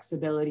more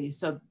flexibility.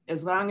 So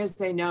as long as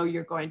they know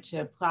you're going to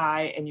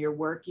apply and you're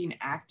working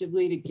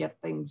actively to get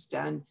things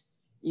done,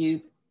 you'll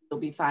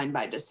be fine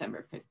by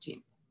December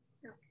 15th.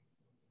 Okay.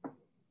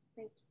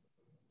 Thank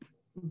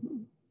you. Mm-hmm.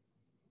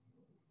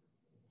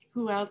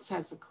 Who else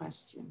has a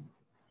question?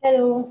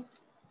 Hello.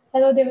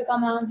 Hello, Devika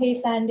ma'am. Hey,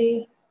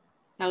 Sandy.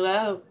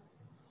 Hello.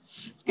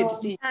 It's good to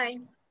see you. Hi.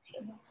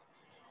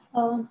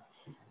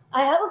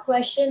 I have a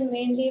question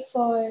mainly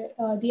for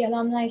the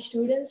alumni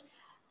students.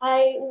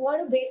 I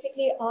want to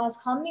basically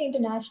ask, how many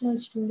international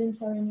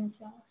students are in your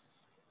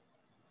class?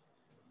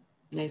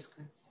 Nice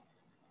question.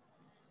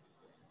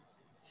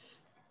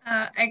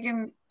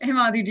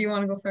 Himadi, do you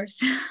want to go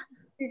first?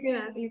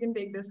 You can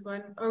take this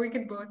one, or we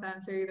could both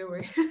answer either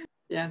way.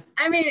 Yeah.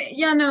 I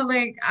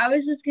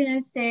was just gonna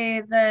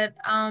say that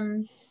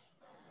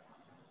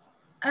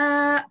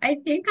I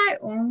think I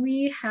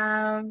only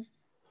have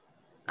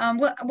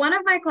one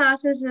of my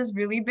classes is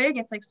really big.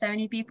 It's like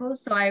 70 people,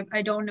 so I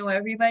don't know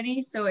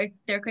everybody. So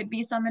there could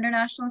be some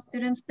international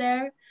students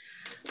there.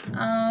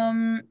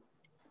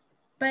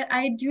 But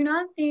I do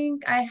not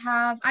think I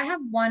have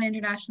one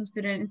international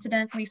student,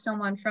 incidentally,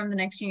 someone from the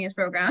Next Genius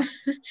program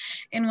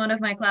in one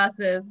of my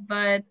classes,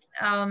 but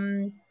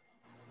I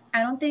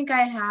don't think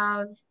I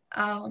have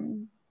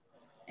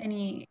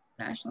any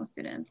national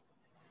students.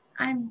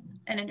 I'm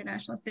an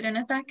international student,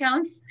 if that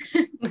counts.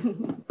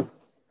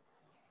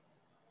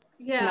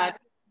 Yeah,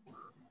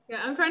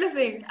 I'm trying to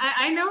think.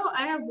 I know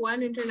I have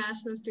one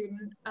international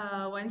student,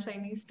 one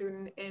Chinese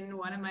student in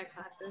one of my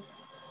classes.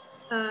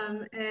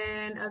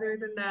 And other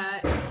than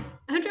that,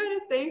 I'm trying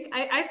to think.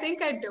 I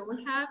think I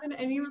don't have in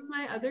any of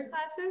my other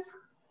classes.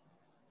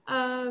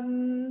 I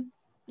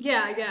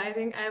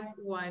think I have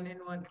one in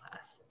one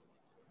class.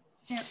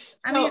 Yeah.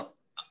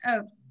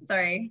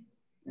 Sorry.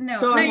 No,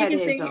 Go ahead, you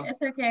can Hazel. think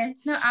it's okay.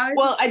 No,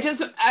 I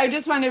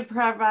just wanted to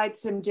provide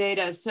some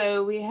data.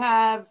 So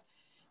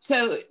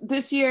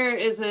this year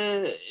is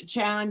a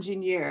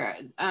challenging year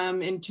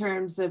in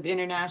terms of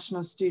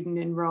international student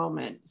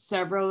enrollment.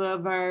 Several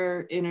of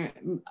our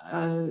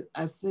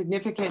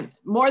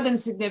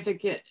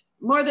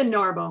more than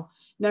normal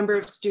number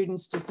of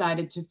students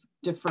decided to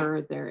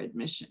defer their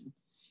admission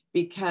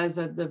because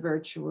of the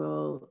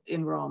virtual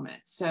enrollment.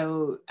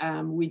 So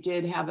we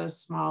did have a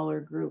smaller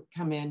group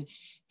come in,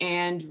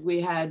 and we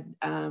had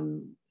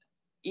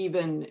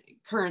even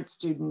current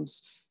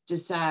students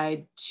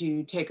decide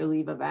to take a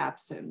leave of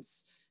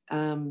absence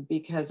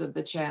because of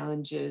the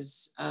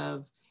challenges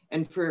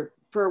and for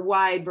a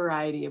wide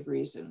variety of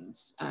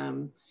reasons.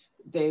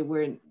 They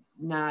were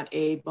not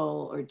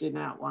able or did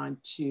not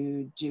want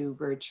to do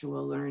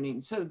virtual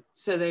learning. So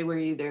they were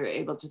either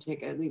able to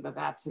take a leave of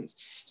absence.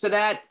 So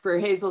that for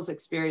Hazel's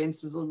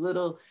experience is a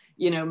little,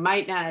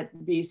 might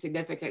not be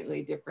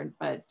significantly different,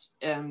 but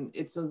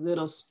it's a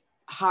little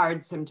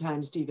hard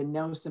sometimes to even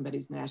know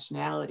somebody's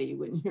nationality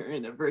when you're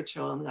in a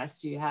virtual,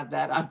 unless you have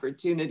that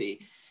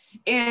opportunity.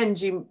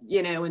 And in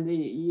the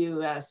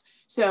US.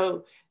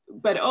 So,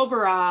 but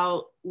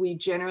overall, we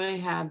generally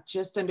have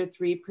just under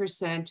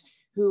 3%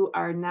 who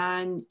are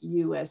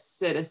non-US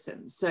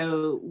citizens.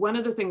 So one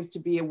of the things to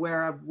be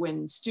aware of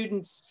when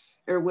students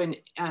or when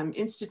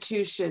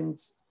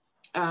institutions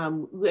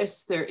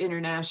lists their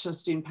international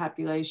student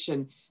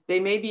population, they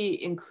may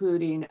be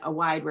including a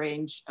wide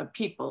range of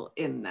people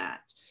in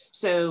that.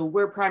 So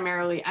we're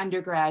primarily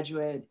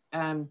undergraduate.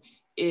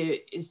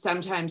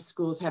 Sometimes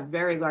schools have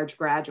very large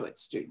graduate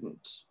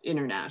student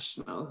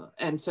international.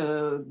 And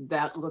so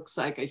that looks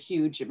like a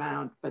huge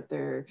amount, but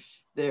they're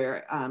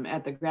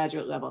at the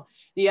graduate level.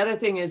 The other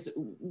thing is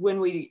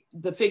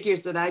the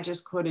figures that I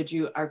just quoted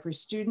you are for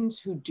students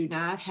who do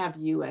not have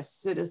US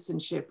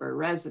citizenship or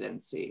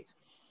residency.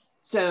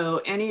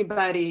 So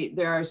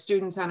there are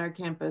students on our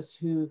campus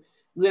who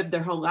live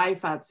their whole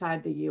life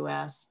outside the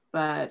US,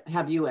 but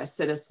have US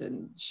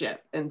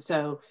citizenship. And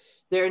so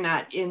they're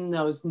not in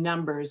those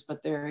numbers,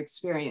 but their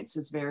experience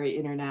is very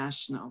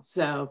international.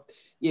 So,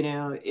 you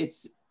know,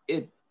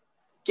 it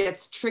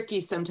gets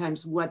tricky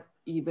sometimes what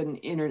even,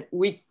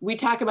 we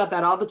talk about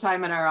that all the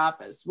time in our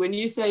office. When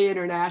you say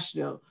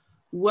international,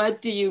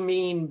 what do you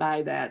mean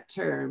by that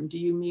term? Do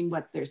you mean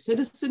what their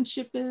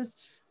citizenship is,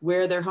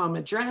 where their home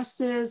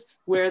address is,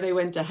 where they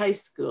went to high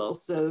school?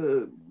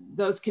 So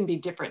those can be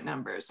different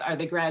numbers. Are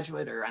they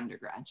graduate or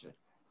undergraduate?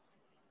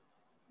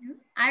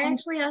 I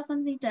actually have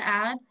something to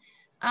add.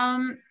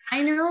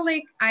 I know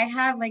like I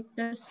had like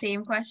the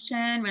same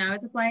question when I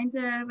was applying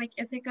to like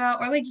Ithaca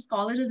or like just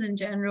colleges in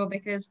general,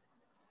 because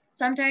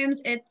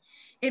sometimes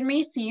it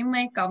may seem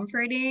like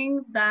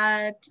comforting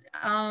that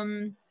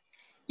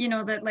you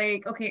know, that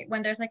like, okay,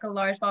 when there's like a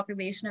large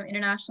population of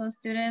international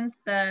students,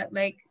 that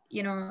like,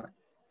 you know,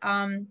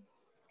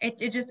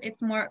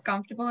 it's more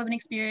comfortable of an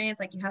experience,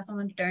 like you have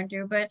someone to turn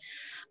to. But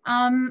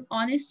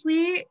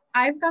honestly,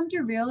 I've come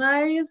to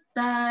realize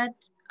that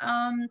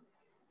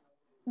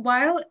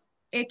while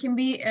it can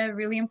be a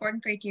really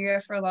important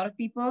criteria for a lot of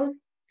people,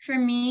 for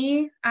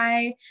me,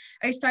 I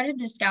started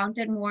to discount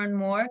it more and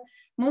more,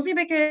 mostly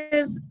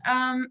because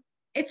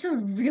it's a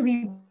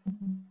really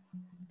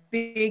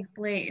big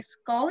place.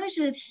 College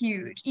is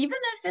huge, even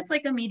if it's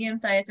like a medium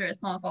size or a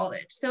small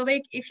college. So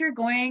like if you're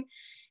going,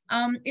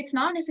 it's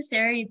not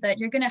necessary that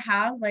you're gonna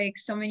have like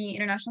so many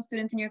international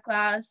students in your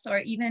class, or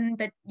even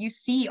that you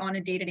see on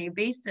a day-to-day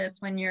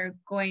basis when you're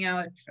going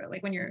out, for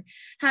like when you're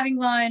having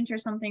lunch or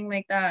something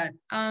like that.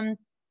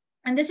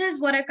 And this is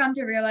what I've come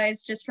to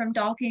realize just from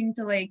talking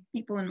to like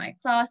people in my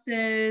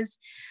classes.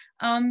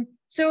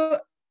 So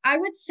I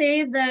would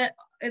say that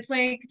it's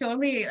like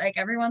totally like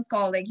everyone's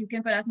call. Like you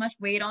can put as much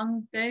weight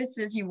on this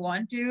as you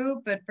want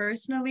to, but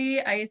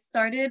personally, I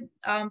started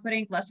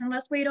putting less and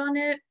less weight on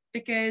it,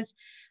 because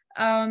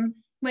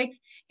like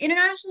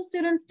international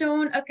students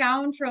don't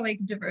account for like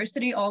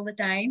diversity all the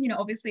time. You know,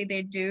 obviously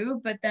they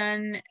do, but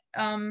then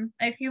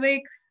I feel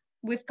like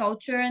with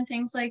culture and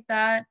things like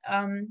that,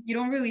 you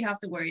don't really have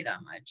to worry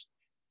that much.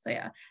 So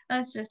yeah,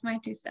 that's just my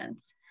 2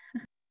 cents.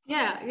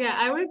 Yeah,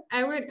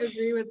 I would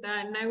agree with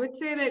that. And I would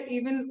say that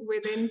even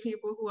within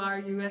people who are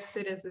US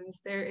citizens,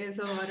 there is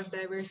a lot of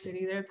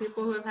diversity. There are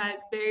people who have had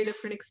very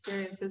different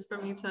experiences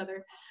from each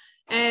other.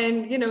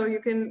 And you know, you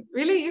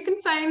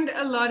can find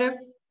a lot of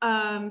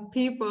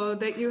people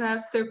that you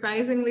have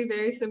surprisingly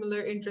very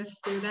similar interests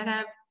to, that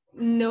have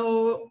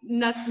no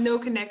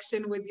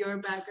connection with your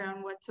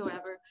background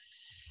whatsoever.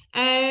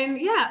 And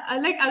yeah,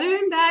 like other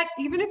than that,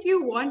 even if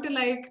you want to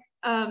like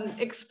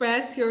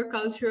express your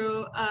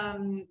cultural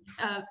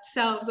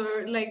selves,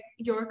 or like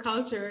your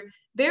culture,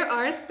 there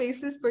are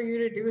spaces for you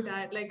to do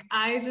that. Like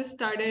I just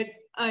started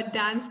a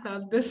dance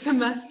club this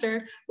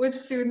semester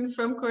with students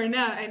from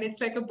Cornell, and it's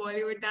like a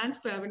Bollywood dance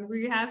club, and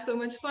we have so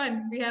much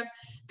fun. We have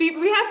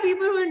people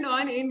who are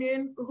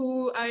non-Indian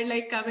who are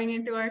like coming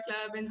into our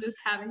club and just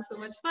having so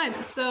much fun.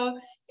 So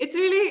it's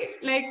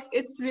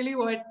really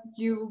what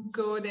you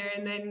go there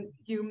and then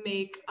you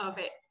make of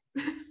it.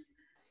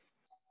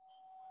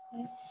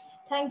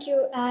 Thank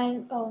you.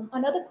 And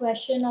another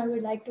question I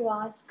would like to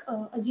ask,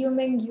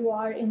 assuming you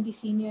are in the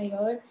senior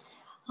year,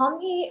 how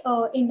many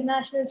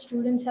international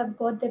students have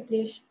got their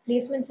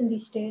placements in the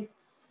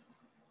States?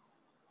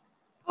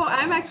 Oh,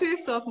 I'm actually a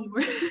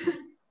sophomore.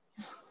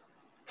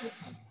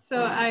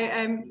 So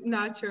I'm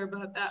not sure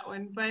about that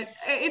one, but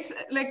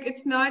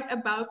it's not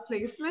about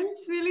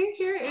placements really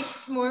here.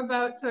 It's more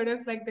about sort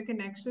of like the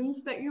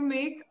connections that you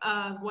make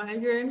while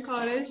you're in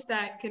college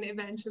that can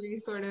eventually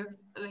sort of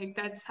like,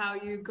 that's how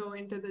you go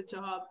into the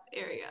job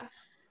area.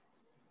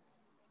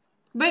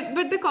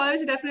 But the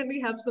college definitely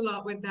helps a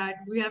lot with that.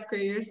 We have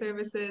career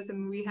services,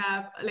 and we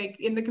have like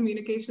in the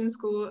communication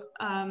school,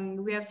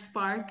 we have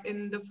Spark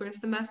in the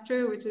first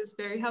semester, which is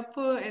very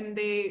helpful, and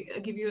they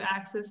give you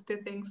access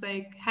to things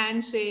like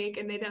Handshake,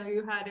 and they tell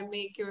you how to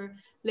make your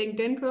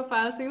LinkedIn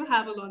profile. So you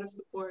have a lot of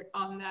support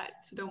on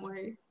that. So don't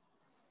worry.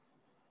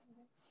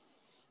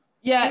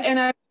 Yeah, and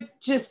I would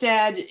just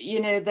add, you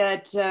know,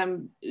 that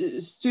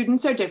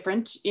students are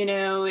different, you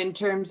know, in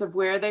terms of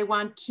where they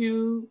want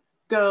to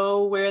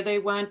go, where they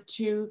want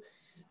to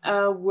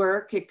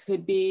work. It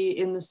could be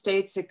in the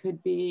States, it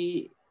could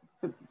be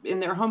in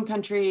their home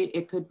country,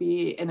 it could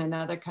be in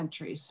another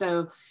country.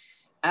 So,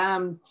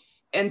 and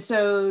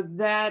so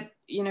that,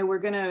 you know, we're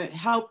gonna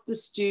help the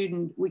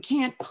student. We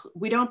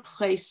don't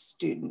place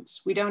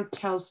students. We don't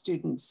tell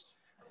students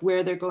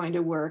where they're going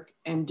to work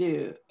and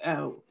do.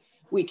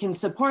 we can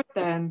support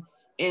them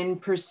in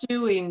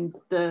pursuing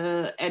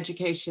the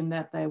education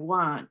that they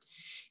want.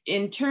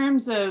 In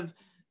terms of,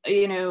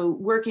 you know,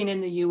 working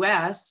in the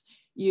US,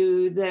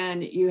 you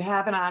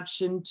have an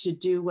option to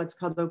do what's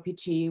called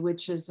OPT,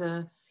 which is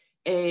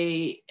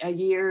a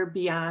year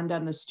beyond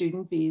on the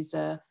student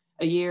visa,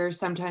 a year,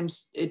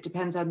 sometimes it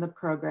depends on the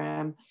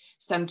program,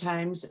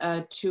 sometimes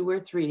 2 or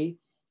 3,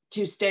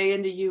 to stay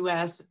in the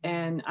US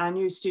and on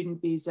your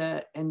student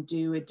visa and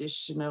do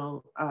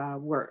additional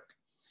work.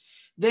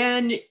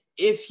 Then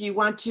if you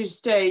want to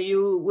stay,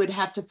 you would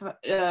have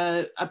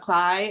to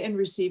apply and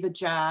receive a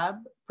job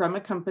from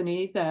a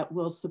company that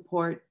will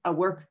support a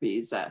work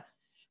visa.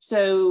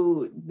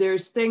 So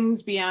there's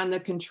things beyond the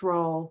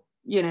control,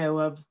 you know,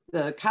 of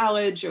the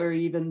college or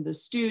even the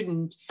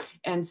student.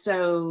 And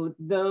so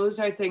those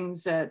are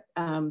things that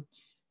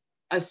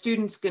a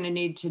student's going to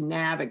need to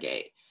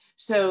navigate.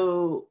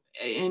 So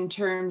in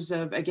terms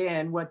of,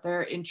 again, what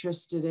they're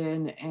interested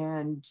in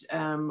and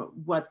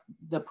what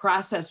the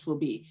process will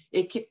be,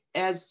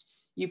 as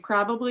you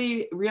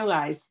probably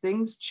realize,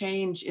 things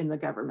change in the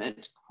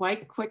government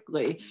quite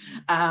quickly,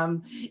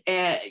 and,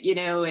 you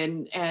know,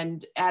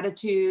 and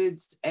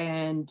attitudes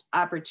and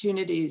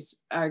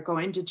opportunities are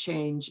going to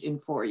change in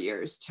 4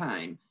 years'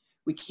 time.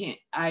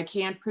 I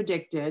can't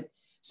predict it.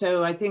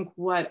 So I think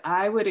what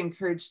I would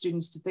encourage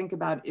students to think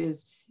about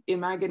is,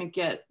 am I going to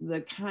get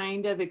the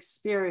kind of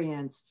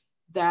experience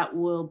that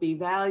will be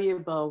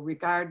valuable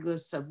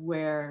regardless of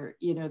where,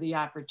 you know, the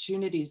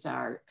opportunities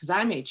are? Because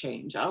I may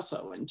change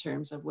also in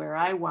terms of where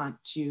I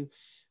want to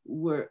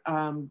work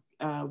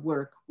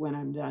when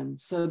I'm done.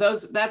 So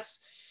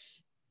that's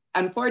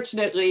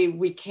unfortunately,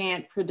 we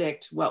can't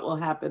predict what will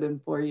happen in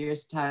 4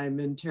 years' time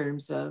in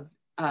terms of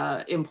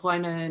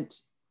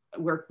employment,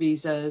 work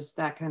visas,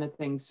 that kind of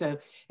thing. So,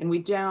 and we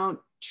don't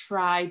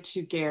try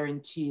to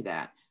guarantee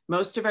that.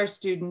 Most of our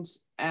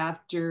students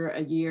after a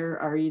year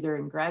are either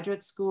in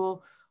graduate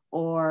school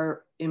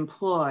or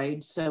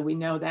employed. So we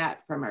know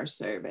that from our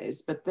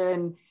surveys, but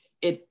then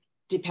it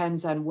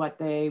depends on what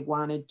they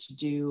wanted to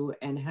do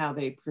and how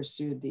they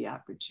pursued the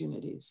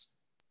opportunities.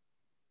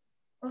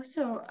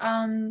 Also,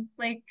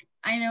 like,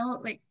 I know,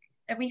 like,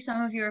 at least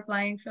some of you are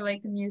applying for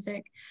like the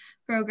music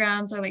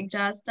programs or like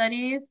jazz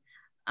studies.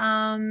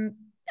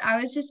 I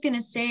was just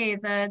gonna say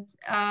that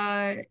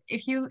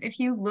if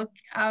you look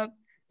up,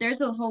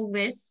 there's a whole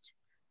list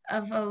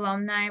of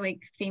alumni,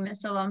 like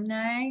famous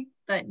alumni,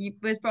 that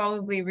was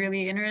probably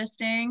really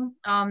interesting.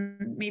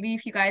 Maybe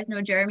if you guys know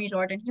Jeremy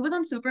Jordan, he was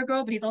on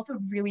Supergirl, but he's also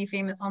really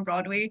famous on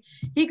Broadway.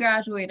 He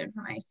graduated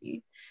from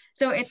IC.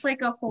 So it's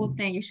like a whole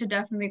thing. You should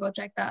definitely go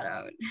check that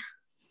out.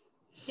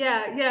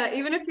 Yeah.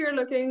 Even if you're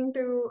looking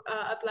to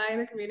apply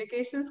in a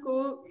communication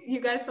school, you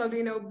guys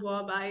probably know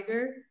Bob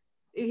Iger.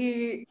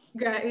 He's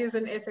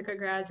an Ithaca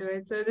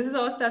graduate. So this is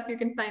all stuff you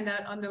can find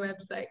out on the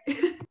website.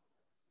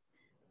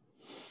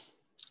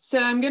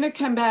 So I'm going to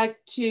come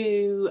back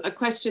to a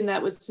question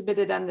that was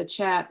submitted on the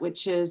chat,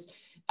 which is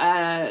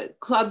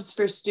clubs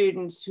for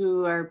students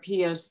who are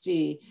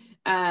POC.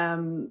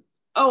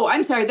 Oh,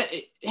 I'm sorry,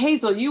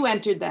 Hazel, you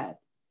entered that.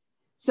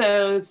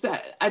 So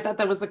I thought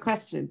that was a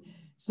question.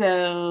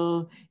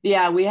 So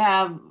yeah, we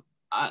have,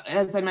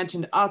 as I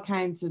mentioned, all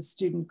kinds of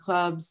student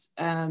clubs,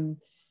 and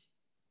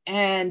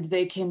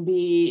they can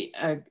be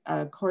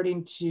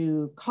according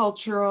to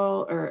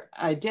cultural or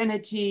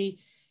identity,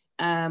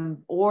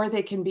 or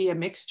they can be a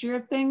mixture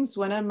of things.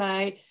 One of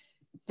my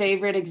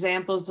favorite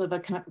examples of a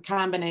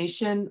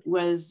combination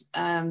was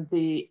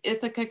the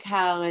Ithaca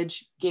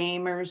College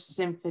Gamers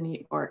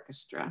Symphony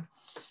Orchestra.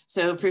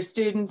 So for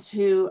students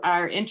who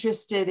are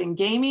interested in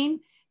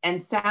gaming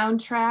and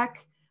soundtrack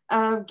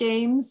of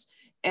games,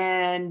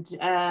 and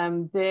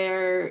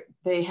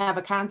they have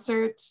a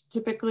concert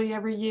typically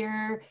every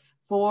year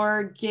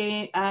for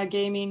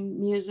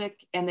gaming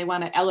music, and they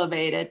want to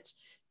elevate it.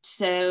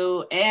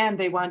 So, and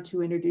they want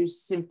to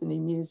introduce symphony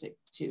music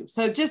too.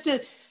 So just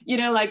to, you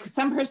know, like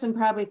some person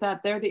probably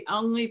thought they're the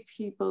only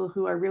people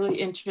who are really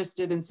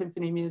interested in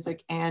symphony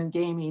music and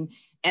gaming,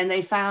 and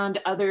they found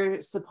other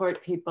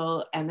support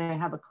people, and they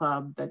have a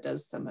club that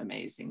does some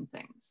amazing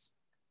things.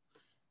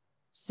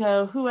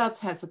 So who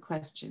else has a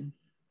question?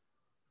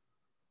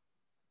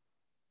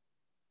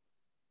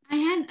 I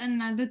had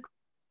another.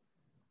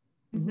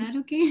 Is that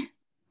okay?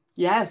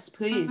 Yes,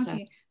 please.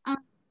 Okay.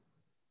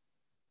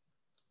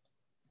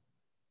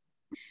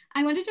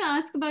 I wanted to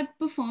ask about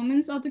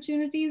performance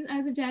opportunities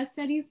as a jazz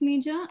studies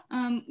major.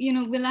 You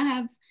know, will I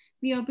have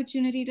the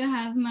opportunity to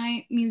have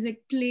my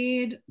music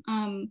played,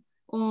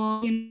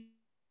 or you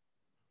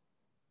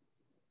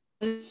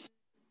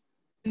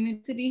know,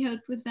 city help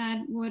with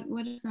that?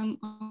 What are some?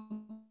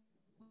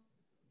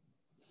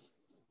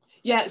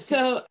 Yeah.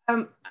 So.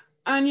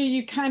 Anya,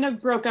 you kind of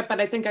broke up,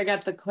 but I think I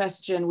got the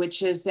question,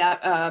 which is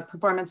that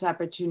performance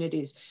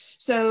opportunities.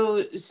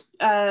 So,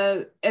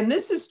 and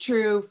this is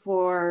true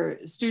for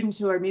students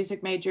who are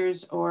music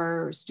majors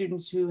or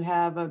students who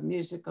have a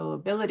musical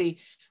ability,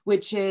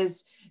 which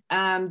is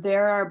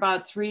there are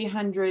about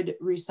 300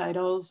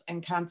 recitals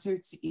and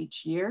concerts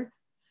each year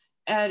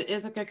at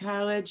Ithaca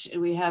College.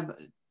 We have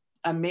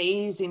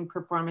amazing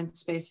performance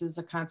spaces,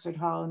 a concert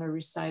hall and a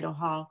recital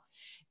hall.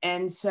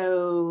 And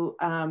so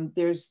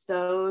there's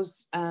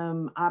those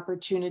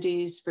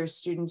opportunities for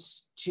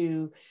students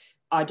to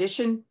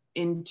audition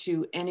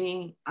into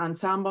any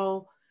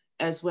ensemble,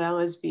 as well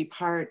as be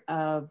part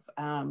of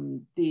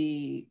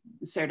the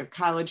sort of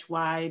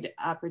college-wide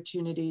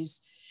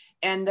opportunities.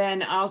 And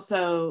then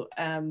also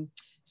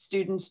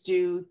students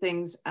do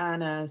things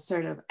on a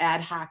sort of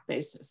ad hoc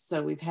basis.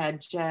 So we've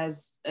had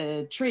jazz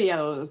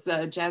trios,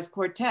 jazz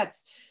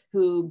quartets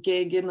who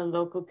gig in the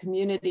local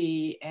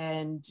community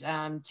and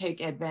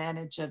take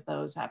advantage of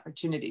those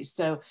opportunities.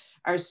 So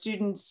our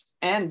students,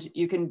 and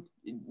you can,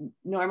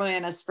 normally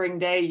on a spring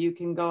day, you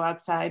can go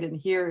outside and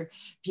hear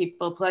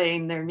people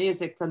playing their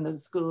music from the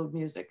School of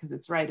Music because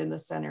it's right in the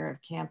center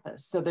of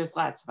campus. So there's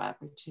lots of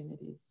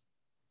opportunities.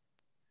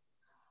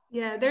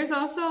 Yeah, there's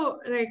also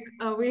like,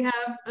 we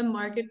have a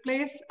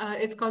marketplace.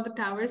 It's called the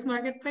Towers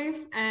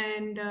Marketplace.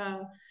 And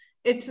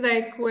it's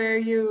like where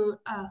you,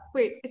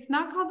 wait, it's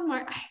not called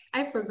the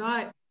I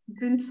forgot. It's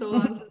been so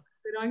long since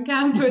I've been on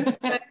campus.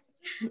 But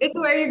it's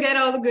where you get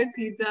all the good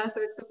pizza,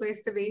 so it's the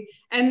place to be.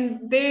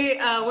 And they,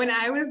 when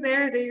I was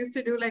there, they used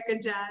to do like a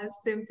jazz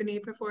symphony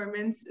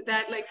performance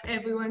that like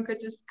everyone could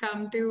just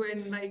come to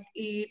and like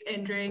eat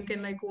and drink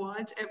and like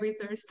watch every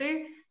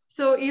Thursday.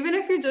 So even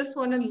if you just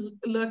want to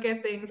look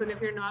at things and if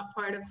you're not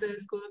part of the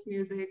School of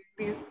Music,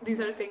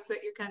 these are things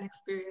that you can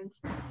experience.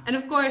 And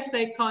of course,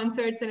 like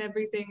concerts and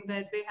everything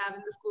that they have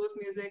in the School of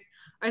Music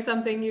are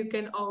something you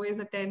can always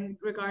attend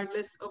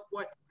regardless of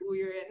what school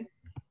you're in.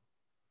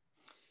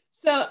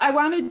 So I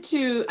wanted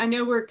to, I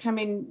know we're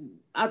coming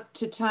up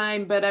to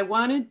time, but I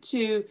wanted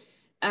to,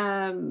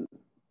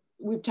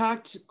 we've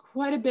talked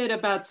quite a bit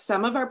about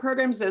some of our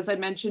programs. As I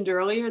mentioned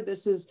earlier,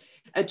 this is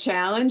a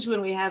challenge when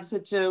we have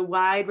such a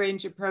wide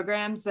range of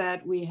programs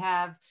that we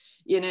have,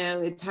 you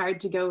know, it's hard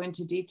to go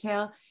into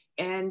detail.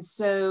 And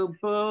so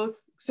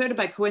both, sort of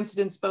by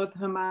coincidence, both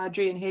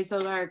Hamadri and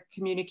Hazel are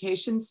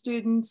communication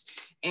students,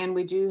 and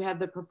we do have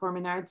the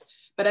performing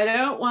arts, but I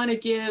don't want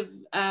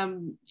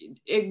to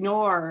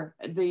ignore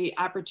the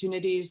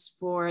opportunities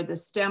for the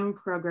STEM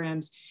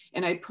programs.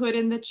 And I put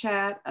in the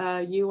chat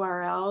a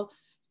URL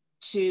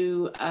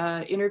to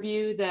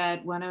interview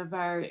that one of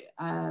our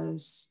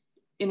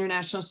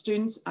international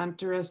students,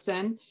 Antara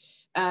Sen,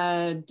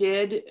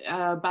 did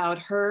about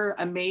her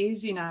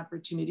amazing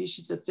opportunity.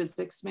 She's a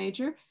physics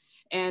major,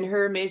 and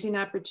her amazing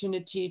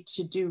opportunity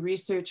to do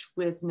research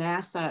with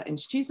NASA, and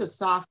she's a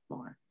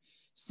sophomore.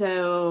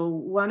 So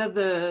one of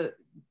the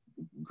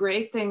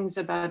great things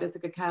about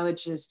Ithaca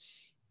College is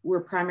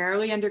we're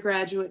primarily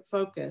undergraduate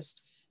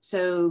focused.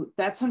 So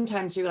that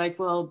sometimes you're like,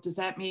 well, does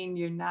that mean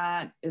you're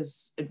not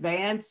as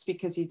advanced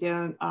because you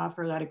don't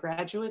offer a lot of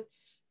graduate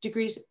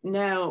degrees?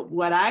 No,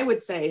 what I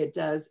would say it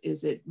does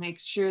is it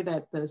makes sure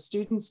that the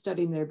students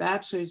studying their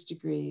bachelor's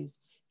degrees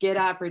get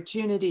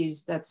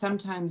opportunities that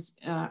sometimes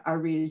are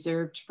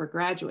reserved for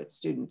graduate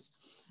students.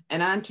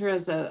 And Antara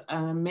is an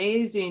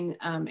amazing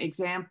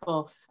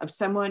example of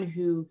someone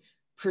who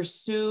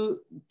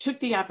took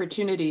the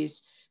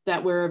opportunities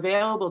that were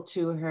available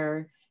to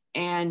her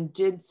and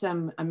did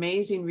some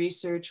amazing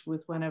research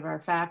with one of our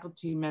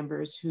faculty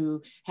members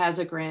who has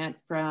a grant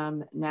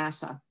from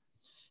NASA.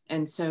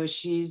 And so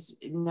she's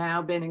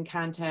now been in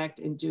contact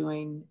and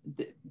doing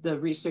the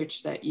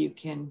research that you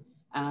can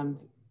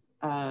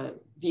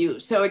view.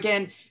 So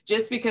again,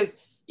 just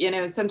because, you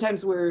know,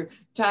 sometimes we're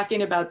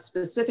talking about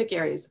specific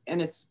areas,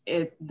 and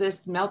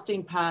this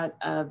melting pot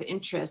of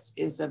interest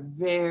is a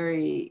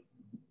very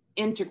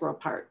integral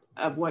part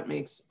of what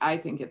makes, I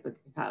think, Ithaca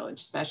College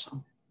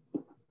special.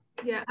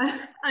 Yeah,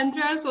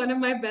 Antara is one of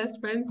my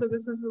best friends, so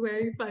this is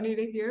very funny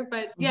to hear.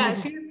 But yeah,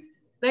 she's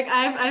like,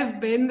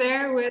 I've been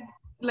there with,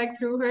 like,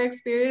 through her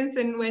experience,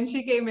 and when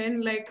she came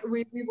in, like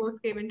we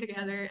both came in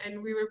together,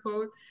 and we were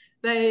both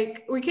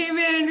like, we came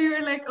in and we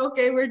were like,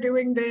 okay, we're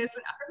doing this.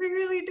 Are we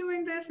really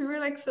doing this? We were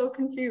like so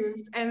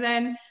confused. And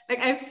then like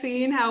I've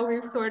seen how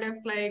we've sort of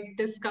like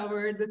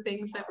discovered the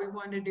things that we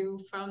want to do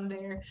from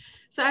there.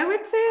 So I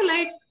would say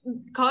like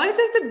college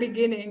is the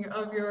beginning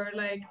of your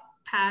like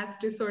path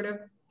to sort of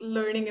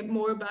learning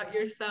more about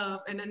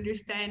yourself and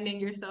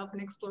understanding yourself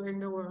and exploring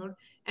the world.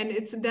 And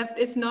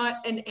it's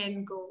not an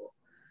end goal.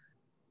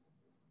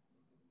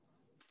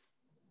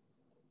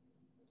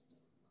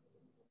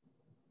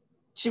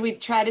 Should we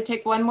try to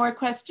take one more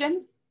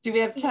question? Do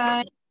we have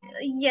time?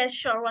 Yes,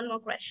 sure. One more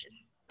question.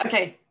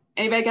 Okay.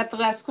 Anybody got the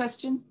last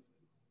question?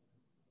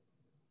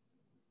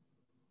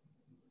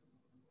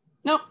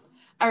 Nope.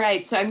 All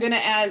right. So I'm going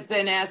to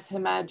ask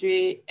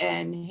Hamadri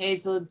and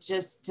Hazel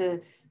just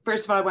to,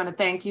 first of all, I want to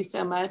thank you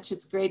so much.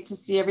 It's great to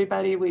see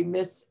everybody. We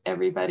miss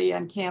everybody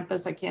on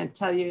campus. I can't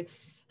tell you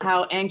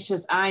how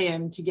anxious I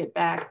am to get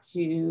back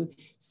to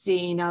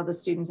seeing all the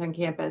students on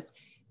campus.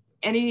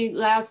 Any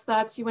last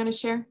thoughts you want to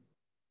share?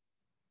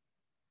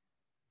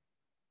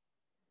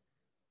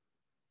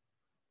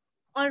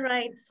 All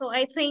right. So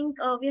I think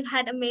we've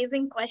had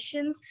amazing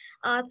questions.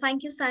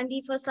 Thank you,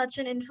 Sandy, for such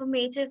an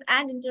informative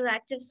and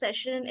interactive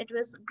session. It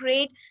was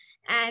great.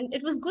 And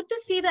it was good to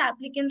see the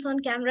applicants on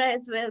camera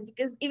as well,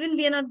 because even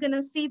we are not going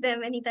to see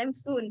them anytime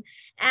soon.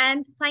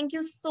 And thank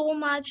you so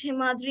much,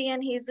 Himadri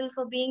and Hazel,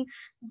 for being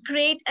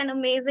great and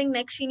amazing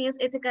Next Genius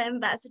Ithaca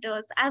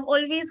ambassadors. I've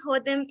always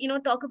heard them,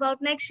 talk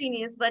about Next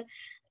Genius, but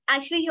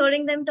actually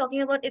hearing them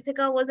talking about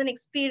Ithaca was an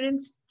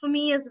experience for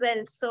me as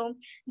well. So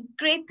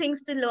great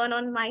things to learn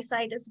on my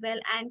side as well.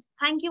 And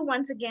thank you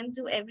once again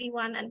to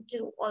everyone and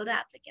to all the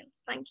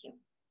applicants. Thank you.